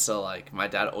 And so, like, my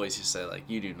dad always used to say, like,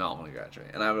 you do not want to graduate.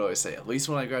 And I would always say, at least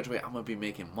when I graduate, I'm going to be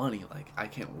making money. Like, I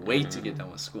can't wait to get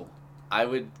done with school. I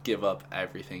would give up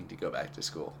everything to go back to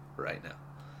school right now.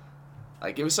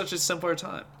 Like, it was such a simpler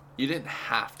time. You didn't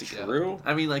have to go. True.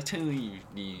 I mean, like, technically,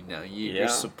 you're Yeah.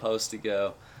 supposed to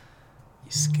go.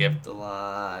 You skipped a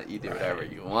lot. You did whatever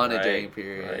you wanted Right. during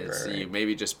periods. Right. You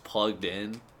maybe just plugged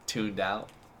in, tuned out,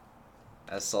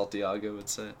 as Santiago would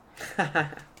say.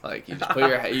 Like you just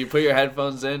put your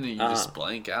headphones in and you just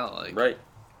blank out. Like Right.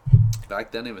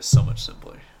 back then, it was so much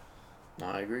simpler. No,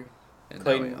 I agree. And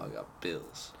Clayton- now we all got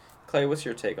bills. Clay, what's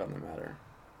your take on the matter?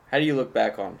 How do you look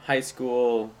back on high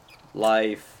school,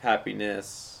 life,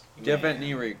 happiness? Do you have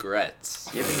any regrets?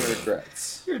 Do you have any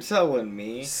regrets? You're telling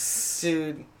me,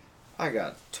 dude, I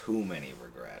got too many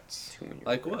regrets. Too many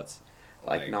Like what? regrets.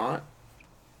 Like not?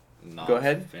 Not Go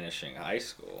ahead. finishing high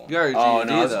school. You got your Oh, GED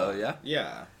no, though, yeah.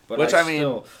 Yeah, but Which, I mean-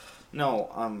 still, no,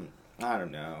 I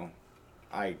don't know.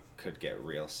 I could get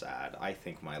real sad. I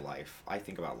think about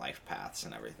life paths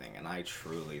and everything, and I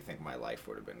truly think my life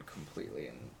would have been completely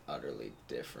and utterly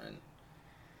different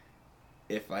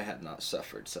if I had not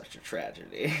suffered such a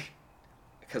tragedy.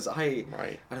 Because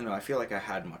Right. I don't know, I feel like I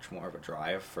had much more of a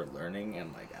drive for learning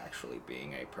and, like, actually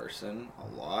being a person a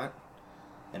lot,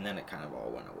 and then it kind of all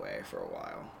went away for a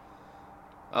while.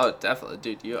 Oh, definitely,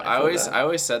 dude. I feel that. I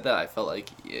always said that. I felt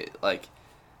like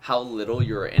how little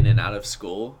you were in and out of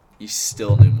school, you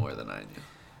still knew more than I knew.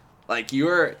 Like you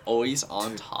were always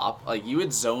on top. Like you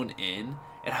would zone in,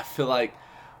 and I feel like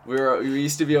we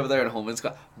used to be over there in Holman's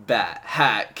class, bat,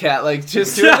 hat, cat, like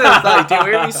just doing this. Like, dude,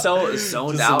 we would be so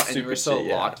zoned Just some out, and you were stupid so shit,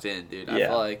 yeah. locked in, dude. I Yeah.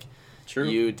 feel like True.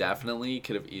 you definitely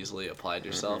could have easily applied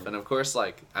yourself. Mhm. And of course,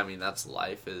 like, I mean, that's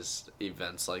life, is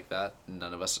events like that.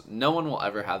 No one will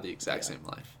ever have the exact Yeah. same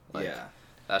life. Like, yeah,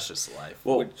 that's just life.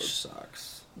 Well, which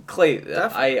sucks. Clay,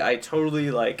 Definitely. I totally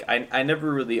like I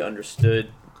never really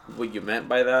understood what you meant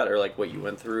by that or like what you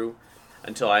went through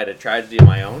until I had a tragedy of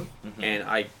my own, Mhm. and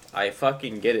I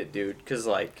fucking get it, dude. Cause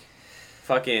like,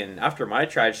 fucking after my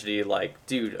tragedy, like,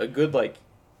 dude, a good like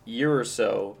year or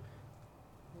so.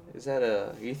 Is that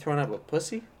are you throwing up a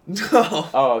pussy? No.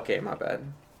 Oh, okay, my bad.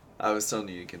 I was telling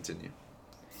you to continue.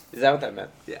 Is that what that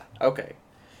meant? Yeah. Okay.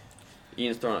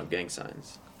 Ian's throwing up gang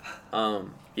signs.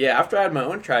 Yeah, after I had my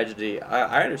own tragedy,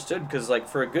 I understood because like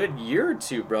for a good year or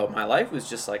two, bro, my life was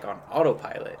just like on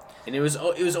autopilot, and it was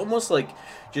almost like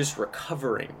just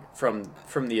recovering from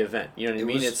the event. You know what I It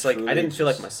mean? was It's like I truly didn't feel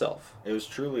like just- myself. It was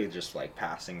truly just like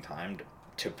passing time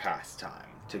to pass time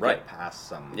to Right. get past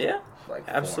some Yeah, like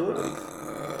absolutely.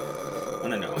 I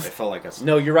don't know. It felt like a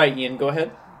No, you're right, Ian. Go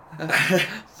ahead.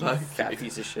 Fuck Fat you.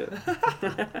 piece of shit.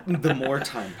 the more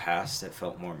time passed, it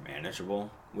felt more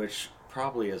manageable, which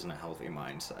probably isn't a healthy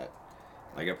mindset.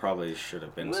 Like it probably should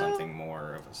have been Well- something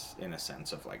more of in a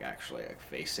sense of like actually like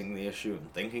facing the issue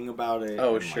and thinking about it.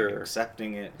 Oh, and, sure. Like,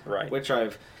 accepting it. Right. Which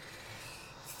I've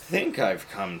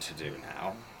come to do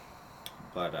now.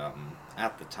 But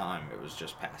at the time, it was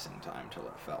just passing time till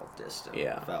it felt distant.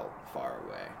 Yeah. Felt far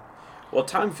away. Well,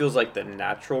 time feels like the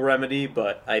natural remedy,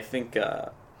 but I think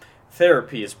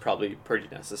therapy is probably pretty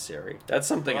necessary. That's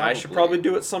something I should Probably. probably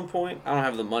do at some point. I don't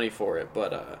have the money for it,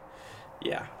 but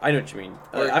yeah, I know what you mean.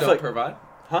 Work I feel don't like, provide.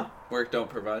 huh? Work don't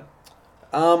provide.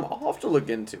 I'll have to look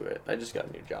into it. I just got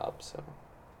a new job, so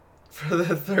For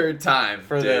the third time.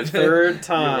 For the dude. third You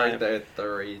time. worked there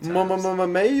 3 times.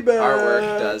 maybe Our work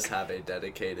does have a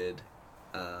dedicated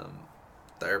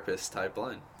therapist type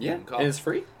line. You Yeah, can call. and it's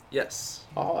free. Yes.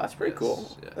 Oh, that's pretty Yes,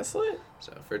 cool. yeah. That's lit.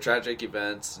 So for tragic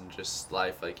events and just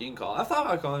life, like you can call. I've thought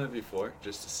about calling it before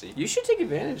just to see. You should take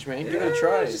advantage, man. Give it a Yeah,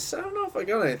 try. just- I don't know if I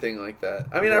got anything like that.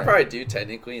 I mean, I Right. probably do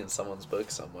technically in someone's book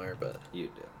somewhere, but You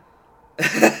do.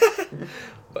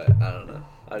 but I don't know.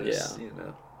 I just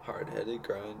hard headed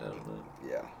grind. I don't know.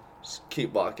 Yeah. Just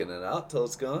keep walking it out till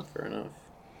it's gone. Fair enough.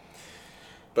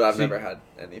 But I've See- never had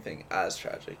anything as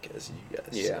tragic as you guys.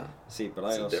 Yeah. See, but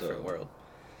It's I a also different world.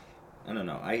 I don't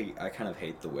know. I kind of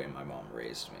hate the way my mom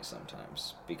raised me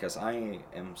sometimes because I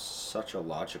am such a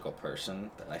logical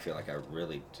person that I feel like I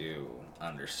really do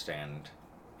understand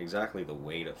exactly the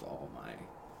weight of all my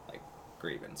like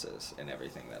grievances and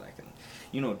everything that I can,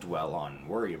 dwell on and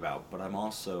worry about. But I'm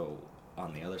also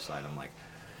on the other side. I'm like,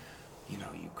 you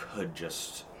could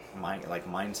just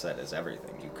mindset is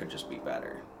everything. You could just be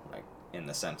better. Like in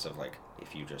the sense of like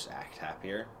if you just act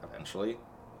happier, eventually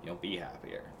you'll be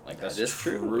happier. Like That that's is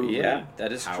true. truly Yeah,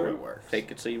 that is how true. it works. Fake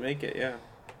it till you make it. Yeah.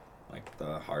 Like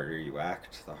the harder you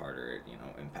act, the harder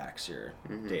it impacts your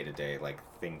Mhm. day to day like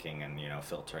thinking and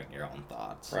filtering your own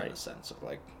thoughts in Right. the sense of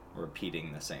like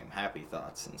repeating the same happy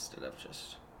thoughts instead of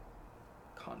just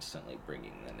constantly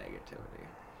bringing the negativity,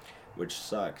 which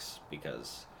sucks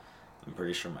because I'm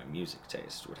pretty sure my music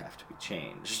taste would have to be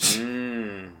changed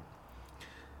Mm.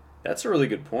 That's a really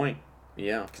good point.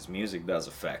 Yeah. because music does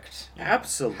affect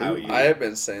Absolutely. how you I have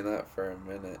been saying that for a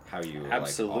minute. how you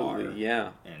Absolutely. like, are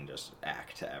Yeah. and just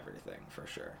act to everything for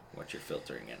sure. What you're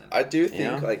filtering in. And I do think,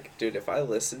 Yeah. like, dude, if I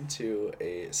listen to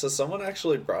so someone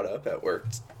actually brought up at work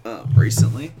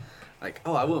recently, like,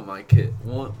 oh, I want my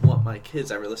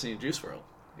kids ever listening to Juice WRLD.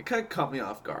 It kind of caught me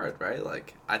off guard, right?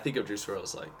 Like, I think of Juice WRLD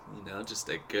as like, just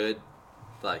a good,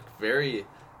 like, very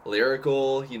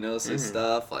lyrical, some Mhm.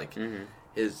 stuff, like, Mm-hmm.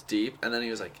 is deep. And then he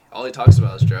was like, all he talks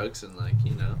about is drugs and, like,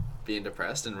 being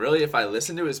depressed. And really, if I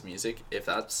listen to his music, if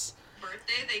that's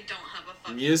Birthday, they don't have a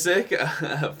fucking music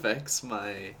affects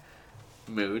my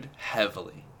mood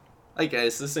heavily. Like,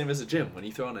 it's the same as a gym. When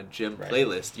you throw on a gym Right.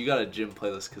 playlist, you got a gym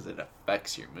playlist because it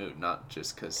affects your mood, not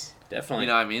just because, Definitely.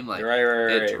 you know what I mean? Like, right.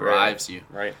 it drives you.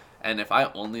 Right. And if I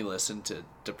only listened to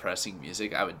depressing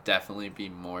music, I would definitely be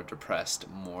more depressed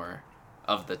more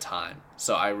of the time.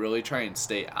 So I really try and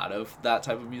stay out of that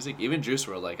type of music. Even Juice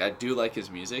WRLD, like, I do like his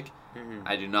music. Mm-hmm.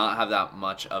 I do not have that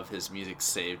much of his music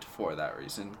saved for that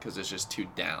reason because it's just too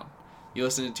down. You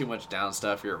listen to too much down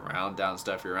stuff, you're around down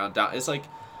stuff, you're around down. It's like,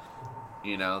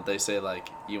 they say, like,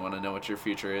 you want to know what your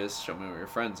future is, show me where your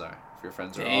friends are. If your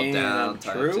friends are all Damn, down,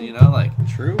 true. like,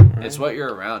 True. it's what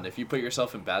you're around. If you put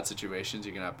yourself in bad situations,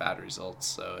 you're going to have bad results.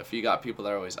 So if you got people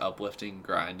that are always uplifting,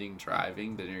 grinding,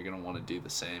 driving, then you're going to want to do the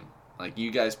same. Like,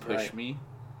 you guys push Right. me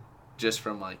just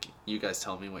from, like, you guys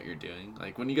tell me what you're doing.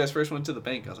 Like, when you guys first went to the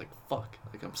bank, I was like, fuck.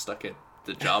 Like, I'm stuck at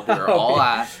the job we were all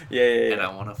at. Yeah, yeah, yeah. And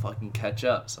I want to fucking catch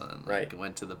up. So then, Right.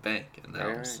 went to the bank. And now,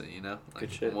 Right. so, you know, Good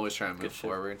like, shit. I'm always trying to Good move shit.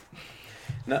 forward.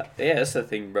 No, yeah, that's the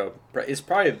thing, bro. It's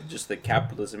probably just the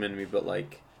capitalism in me, but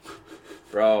like,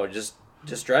 bro, just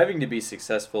striving to be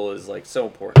successful is like so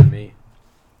important to me.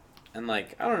 And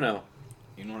like, I don't know.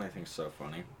 You know what I think is so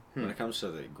funny? Hmm. When it comes to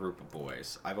the group of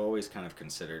boys, I've always kind of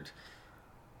considered,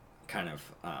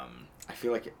 I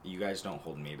feel like you guys don't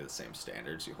hold me to the same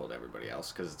standards you hold everybody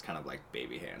else, because it's kind of like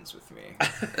baby hands with me.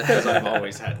 Because I've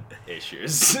always had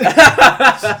issues.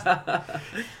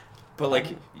 But like,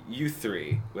 you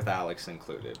three, with Alex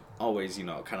included, always, you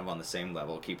know, kind of on the same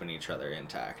level, keeping each other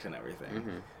intact and everything.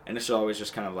 Mm-hmm. And it's always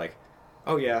just kind of like,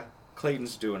 oh yeah,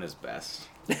 Clayton's doing his best.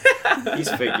 He's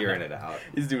figuring it out.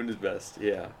 He's doing his best.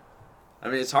 Yeah. I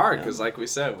mean, it's hard Yeah. because, like we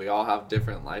said, we all have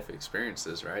different life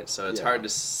experiences, right? So it's Yeah. hard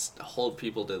to hold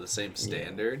people to the same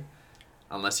standard,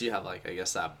 unless you have, like, I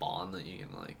guess that bond that you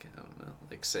can, like, I don't know,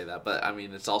 like, say that. But I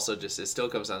mean, it's also just, it still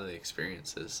comes down to the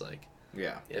experiences. Like,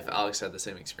 Yeah. if Alex had the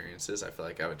same experiences, I feel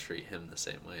like I would treat him the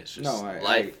same way. It's just No,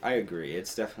 life. I agree.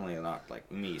 It's definitely not like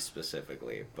me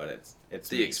specifically, but it's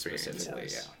The me experiences.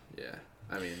 specifically. Yeah. Yeah.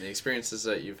 I mean, the experiences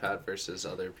that you've had versus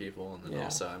other people, and then Yeah.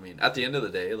 also, I mean, at the end of the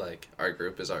day, like, our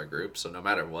group is our group, so no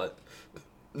matter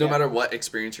what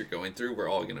experience you're going through, we're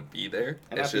all gonna be there.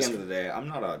 And It's at the just, end of the day, I'm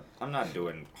not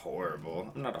doing horrible.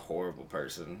 I'm not a horrible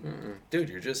person. Mm-mm. dude,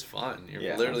 you're just fine. You're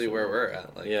Yeah, literally where we're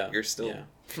at. Like, Yeah, you're still,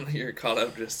 yeah. you're caught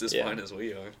up just as Yeah. fine as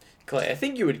we are. Clay, I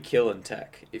think you would kill in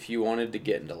tech if you wanted to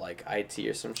get into like IT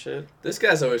or some shit. This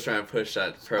guy's always trying to push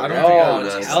that program. don't think I Oh, would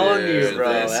I'm honestly, telling you, dude.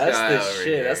 bro. This That's guy the over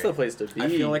shit. That's here. the place to be. I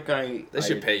feel like They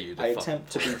should pay you to I fuck.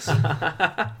 attempt to be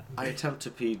I attempt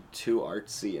to be too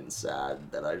artsy and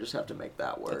sad that I just have to make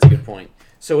that work. That's a good point.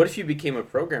 So what if you became a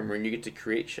programmer and you get to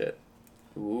create shit?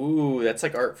 Ooh, that's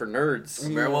like art for nerds.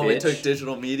 Remember when we bitch. took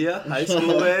digital media? High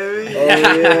school, baby? Oh,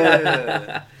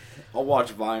 yeah. I'll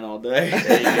watch Vine all day.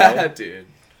 There you go. Dude.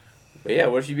 But yeah,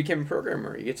 what if you became a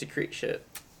programmer? You get to create shit.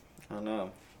 I don't know.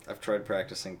 I've tried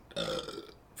practicing.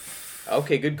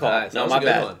 Okay, good call. Nice. No, That was my a good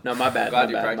bad. one. No, my bad. Glad My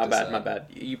you bad. My practiced bad. that. My bad.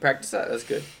 You practice that? That's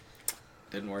good.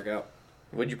 Didn't work out.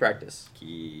 What'd you practice?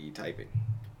 Key typing.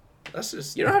 That's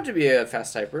just... You don't have to be a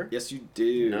fast typer. Yes, you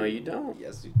do. No, you don't.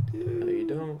 Yes, you do. No, you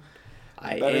don't.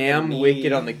 I Better than am me.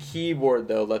 wicked on the keyboard,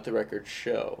 though. Let the record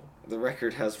show. The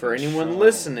record has For been anyone shown.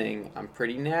 listening, I'm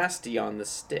pretty nasty on the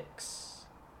sticks.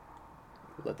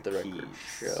 Let the The record keys.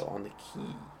 show on the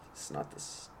keys, not the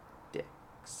sticks.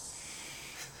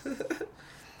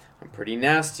 I'm pretty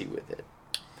nasty with it.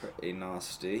 Pretty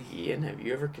nasty. Ian, have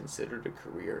you ever considered a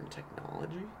career in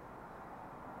technology?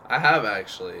 I have,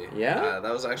 actually. Yeah?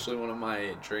 That was actually one of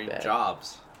my dream Bet.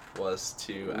 jobs, was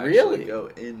to actually Really? go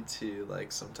into,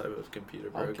 like, some type of computer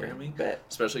programming. Okay, bet.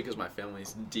 Especially because my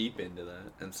family's deep into that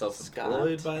and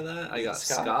self-employed Scott? by that. I Is it got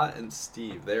Scott? Scott and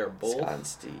Steve. They are both. Scott and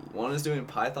Steve. One is doing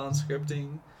Python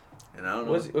scripting, and I don't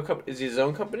know. Is he his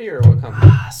own company or what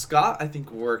company? Scott, I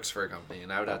think, works for a company,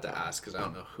 and I would have to ask because I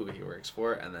don't know who he works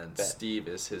for. And then Bet. Steve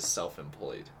is his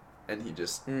self-employed, and he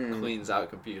just Hmm. cleans out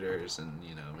computers and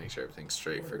makes sure everything's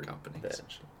straight for Word. companies. Bet. And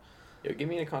shit. Yo, give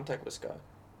me in contact with Scott.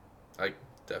 I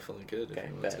definitely could Okay, if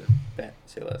you want bet. to. Bet.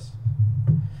 Say less.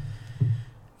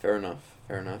 Fair enough.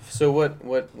 Fair enough. So what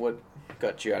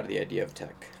got you out of the idea of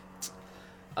tech?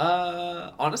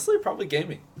 Honestly, probably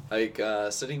gaming. Like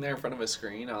sitting there in front of a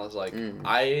screen, I was like,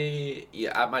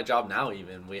 at my job now,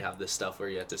 even we have this stuff where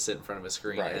you have to sit in front of a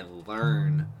screen Right. and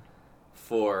learn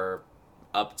for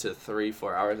up to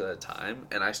 3-4 hours at a time,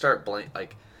 and I start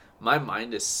like my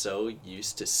mind is so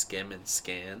used to skim and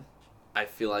scan. I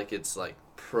feel like it's like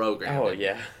programming. Oh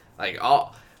yeah. Like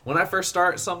when I first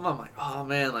start something, I'm like, oh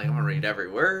man, like I'm gonna read every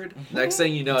word. Next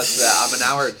thing you know, it's that I'm an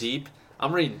hour deep.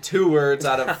 I'm reading 2 words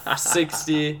out of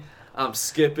 60. I'm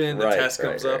skipping. The Right, test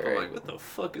comes right, up. right, I'm right. like, what the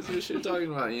fuck is this shit talking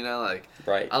about? Like,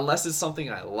 Right. unless it's something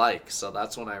I like. So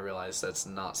that's when I realized that's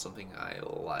not something I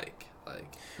like. Like,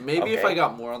 maybe if Okay. I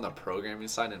got more on the programming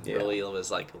side and Yeah. really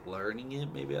was like learning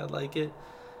it, maybe I'd like it.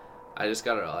 I just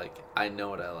gotta I know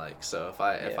what I like. So if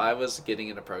I was getting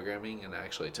into programming and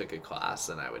actually took a class,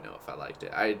 then I would know if I liked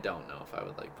it. I don't know if I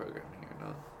would like programming or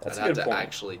not. That's a I'd have good to point.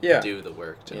 actually Yeah. do the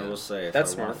work to I know. will say, if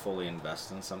That's I want smart. to fully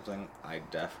invest in something, I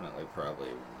definitely probably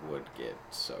would get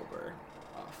sober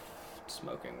off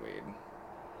smoking weed.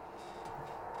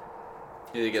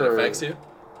 You think it For- affects you?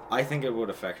 I think it would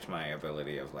affect my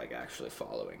ability of like actually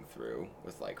following through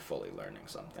with like fully learning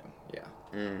something. Yeah.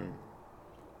 Mm.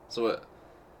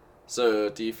 So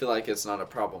do you feel like it's not a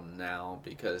problem now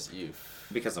because you've...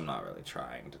 Because I'm not really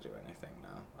trying to do anything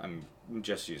now. I'm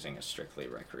just using it strictly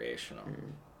recreational.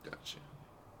 Mm. Gotcha.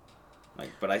 Like,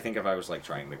 but I think if I was like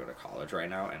trying to go to college right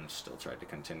now and still tried to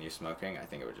continue smoking, I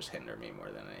think it would just hinder me more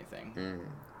than anything.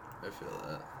 I feel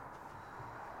that.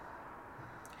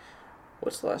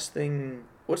 What's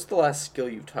the last skill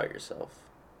you've taught yourself?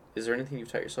 Is there anything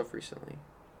you've taught yourself recently?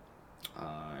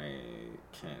 I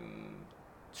can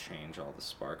change all the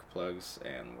spark plugs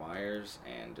and wires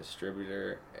and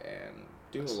distributor and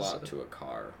do a lot to a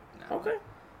car now. Okay.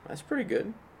 That's pretty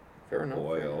good. Fair enough.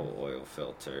 Oil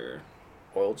filter.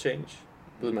 Oil change.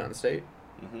 Blue Mountain State.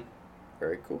 Mm-hmm.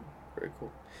 Very cool. Very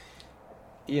cool.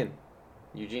 Ian.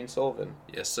 Eugene Sullivan.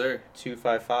 Yes, sir.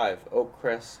 255 Oak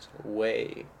Crest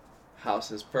Way.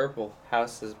 House is purple.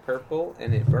 House is purple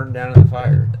and it burned down in the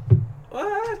fire.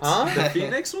 What? Huh? The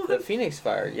Phoenix one? The Phoenix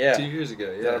fire, yeah. 2 years ago,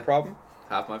 Is that a yeah. problem?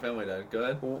 Half my family died. Go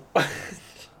ahead.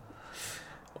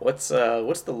 What's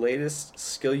the latest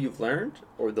skill you've learned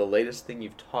or the latest thing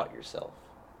you've taught yourself?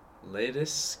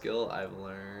 Latest skill I've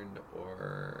learned,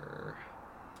 or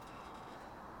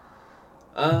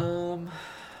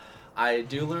I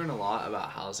do learn a lot about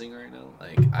housing right now.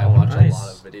 Like I watch nice. a lot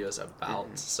of videos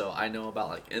about, so I know about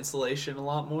like insulation a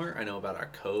lot more. I know about our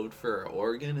code for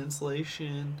Oregon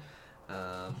insulation.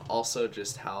 Also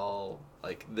just how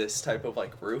like this type of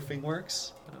like roofing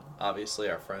works. Obviously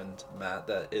our friend Matt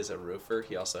that is a roofer,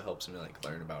 he also helps me like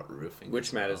learn about roofing.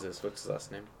 Which Matt is this? What's his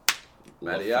last name?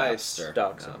 Matty Ice.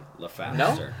 Dogs. LaFapster.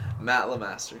 No? Matt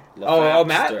Lemaster. Oh,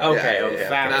 Matt? LaFapster. Okay, Yeah, okay. yeah,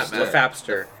 Matt Matt.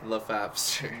 LaFapster.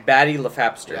 Lefapster. Batty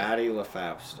LaFapster. Daddy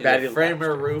LaFapster. Batty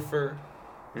Framer, Lefapster. roofer,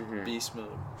 Mm-hmm. beast mode.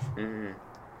 Mm-hmm.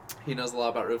 He knows a lot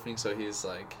about roofing, so he's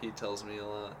like, he tells me a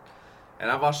lot. And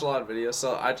I've watched a lot of videos,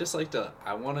 so I just like to,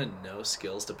 I want to know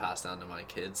skills to pass down to my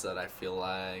kids that I feel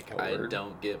like I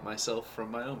don't get myself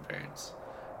from my own parents.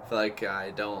 I feel like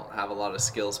I don't have a lot of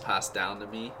skills passed down to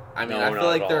me. I mean, No, I not feel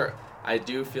like at all. I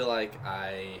do feel like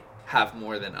I have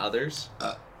more than others,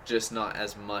 just not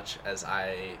as much as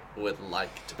I would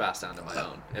like to pass down to my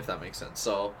own, if that makes sense.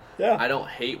 So Yeah. I don't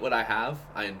hate what I have.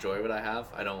 I enjoy what I have.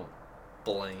 I don't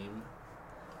blame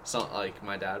like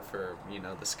my dad for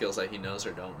the skills that he knows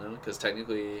or don't know, because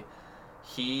technically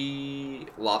he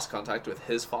lost contact with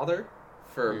his father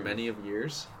for many of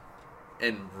years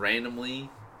and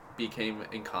randomly became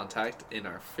in contact in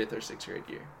our 5th or 6th grade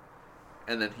year,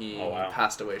 and then he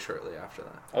passed away shortly after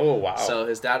that. Oh, wow. So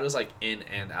his dad was like in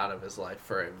and out of his life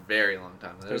for a very long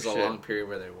time. There was a shit. long period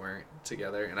where they weren't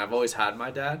together, and I've always had my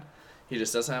dad. He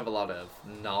just doesn't have a lot of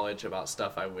knowledge about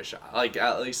stuff I wish, like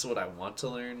at least what I want to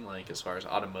learn, like as far as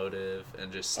automotive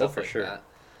and just stuff for like sure. that.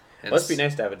 And Must be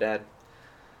nice to have a dad.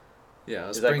 Yeah,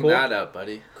 let's Is that bring cool? that up,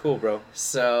 buddy. Cool, bro.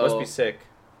 So Must be sick.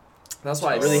 that's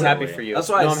why I'm really I happy for you. That's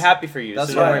why I'm happy for you.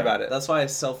 That's So why don't worry about it. That's why I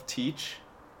self-teach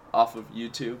off of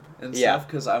YouTube and Yeah. stuff,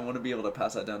 because I want to be able to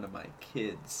pass that down to my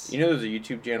kids. You know, there's a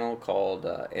YouTube channel called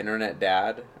Internet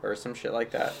Dad or some shit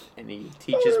like that, and he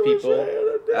teaches people.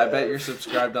 I bet you're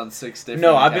subscribed on 6 different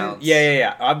No, I've been accounts.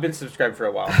 yeah. I've been subscribed for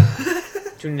a while.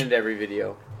 Tuning into every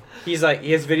video. He has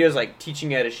videos like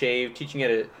teaching you how to shave, teaching you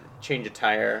how to change a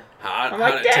tire. How I'm to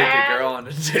like, take "Dad!" a girl on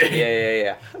a date.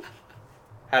 Yeah.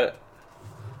 How to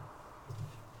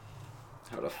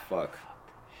How the fuck?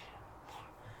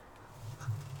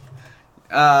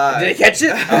 did he catch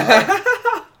it?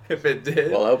 If it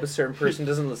did. Well, I hope a certain person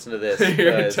doesn't listen to this.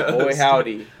 You're Because boy, toast.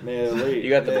 howdy. Elite. You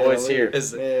got the boys here.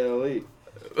 Elite.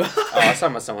 Oh, I was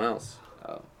talking about someone else.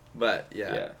 But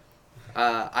yeah.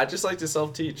 Yeah. I just like to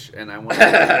self-teach, and I want to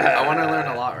learn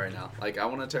a lot right now. Like I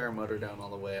want to tear a motor down all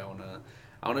the way. I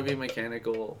want to be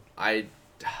mechanical.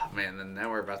 Man, then now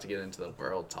we're about to get into the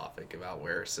world topic about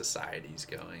where society's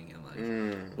going, and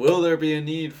like, will there be a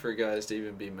need for guys to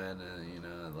even be men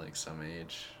at like some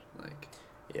age? Like,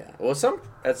 Yeah. Well,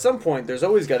 at some point, there's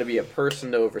always got to be a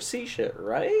person to oversee shit,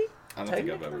 right? I don't think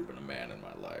I've ever been a man in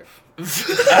my life.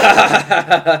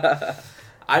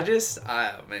 I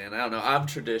don't know. I'm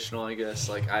traditional, I guess.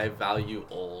 Like, I value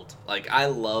old. Like, I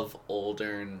love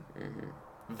older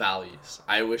values.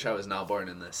 I wish I was not born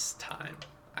in this time.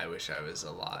 I wish I was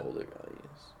a lot. Older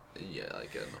values. Yeah,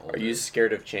 like an older. Are you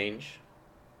scared of change?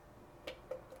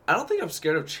 I don't think I'm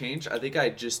scared of change. I think I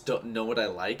just don't know what I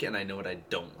like and I know what I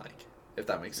don't like, if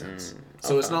that makes sense.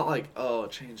 So it's not like, oh,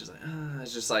 change is like,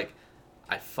 it's just like,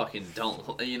 I fucking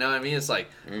don't. You know what I mean? It's like,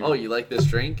 oh, you like this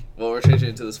drink? Well, we're changing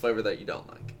it to this flavor that you don't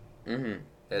like. Mm-hmm.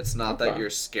 It's not that you're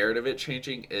scared of it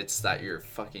changing. It's that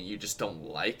you just don't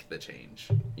like the change,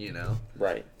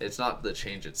 Right. It's not the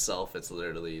change itself. It's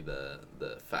literally the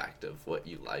fact of what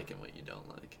you like and what you don't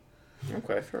like.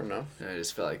 Okay, fair enough. And I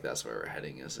just feel like that's where we're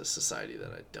heading as a society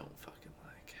that I don't fucking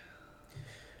like.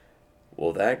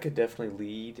 Well, that could definitely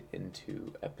lead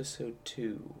into episode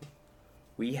 2.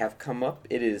 We have come up.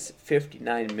 It is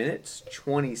 59 minutes,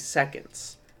 20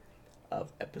 seconds.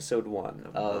 of episode 1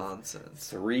 of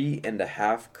Nonsense.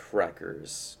 3.5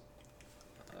 Crackers.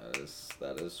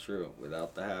 That is true.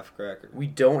 Without the half cracker. We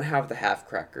don't have the half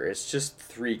cracker. It's just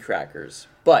 3 crackers.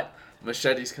 But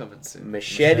Machete's coming soon.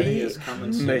 machete is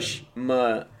coming soon. machete.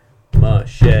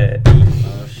 Machete.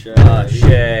 Machete.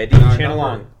 And our Chant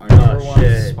along. Our number one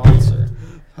Machete. sponsor,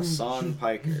 Hassan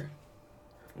Piker.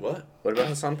 What? What about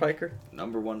Hassan Piker?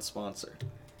 Number one sponsor.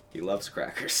 He loves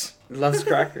crackers. Loves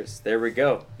crackers. There we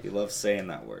go. He loves saying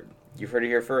that word. You've heard it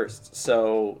here first.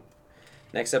 So,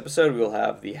 next episode we'll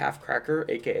have the half cracker,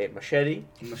 aka Machete,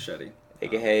 Machete.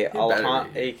 aka better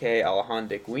be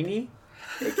Alejandro Guini,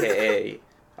 aka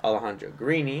Alejandro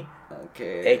Greeny,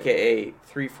 Okay. aka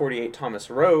 348 Thomas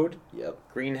Road, Yep.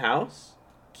 Greenhouse,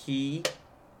 Key,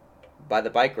 by the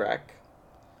bike rack,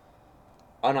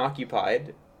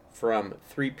 unoccupied from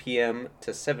 3 p.m.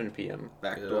 to 7 p.m.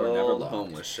 Back Good door never old locked.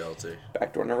 homeless shelter.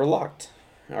 Back door never locked.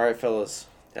 All right, fellas,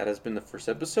 that has been the first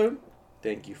episode.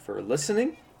 Thank you for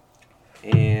listening.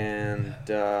 And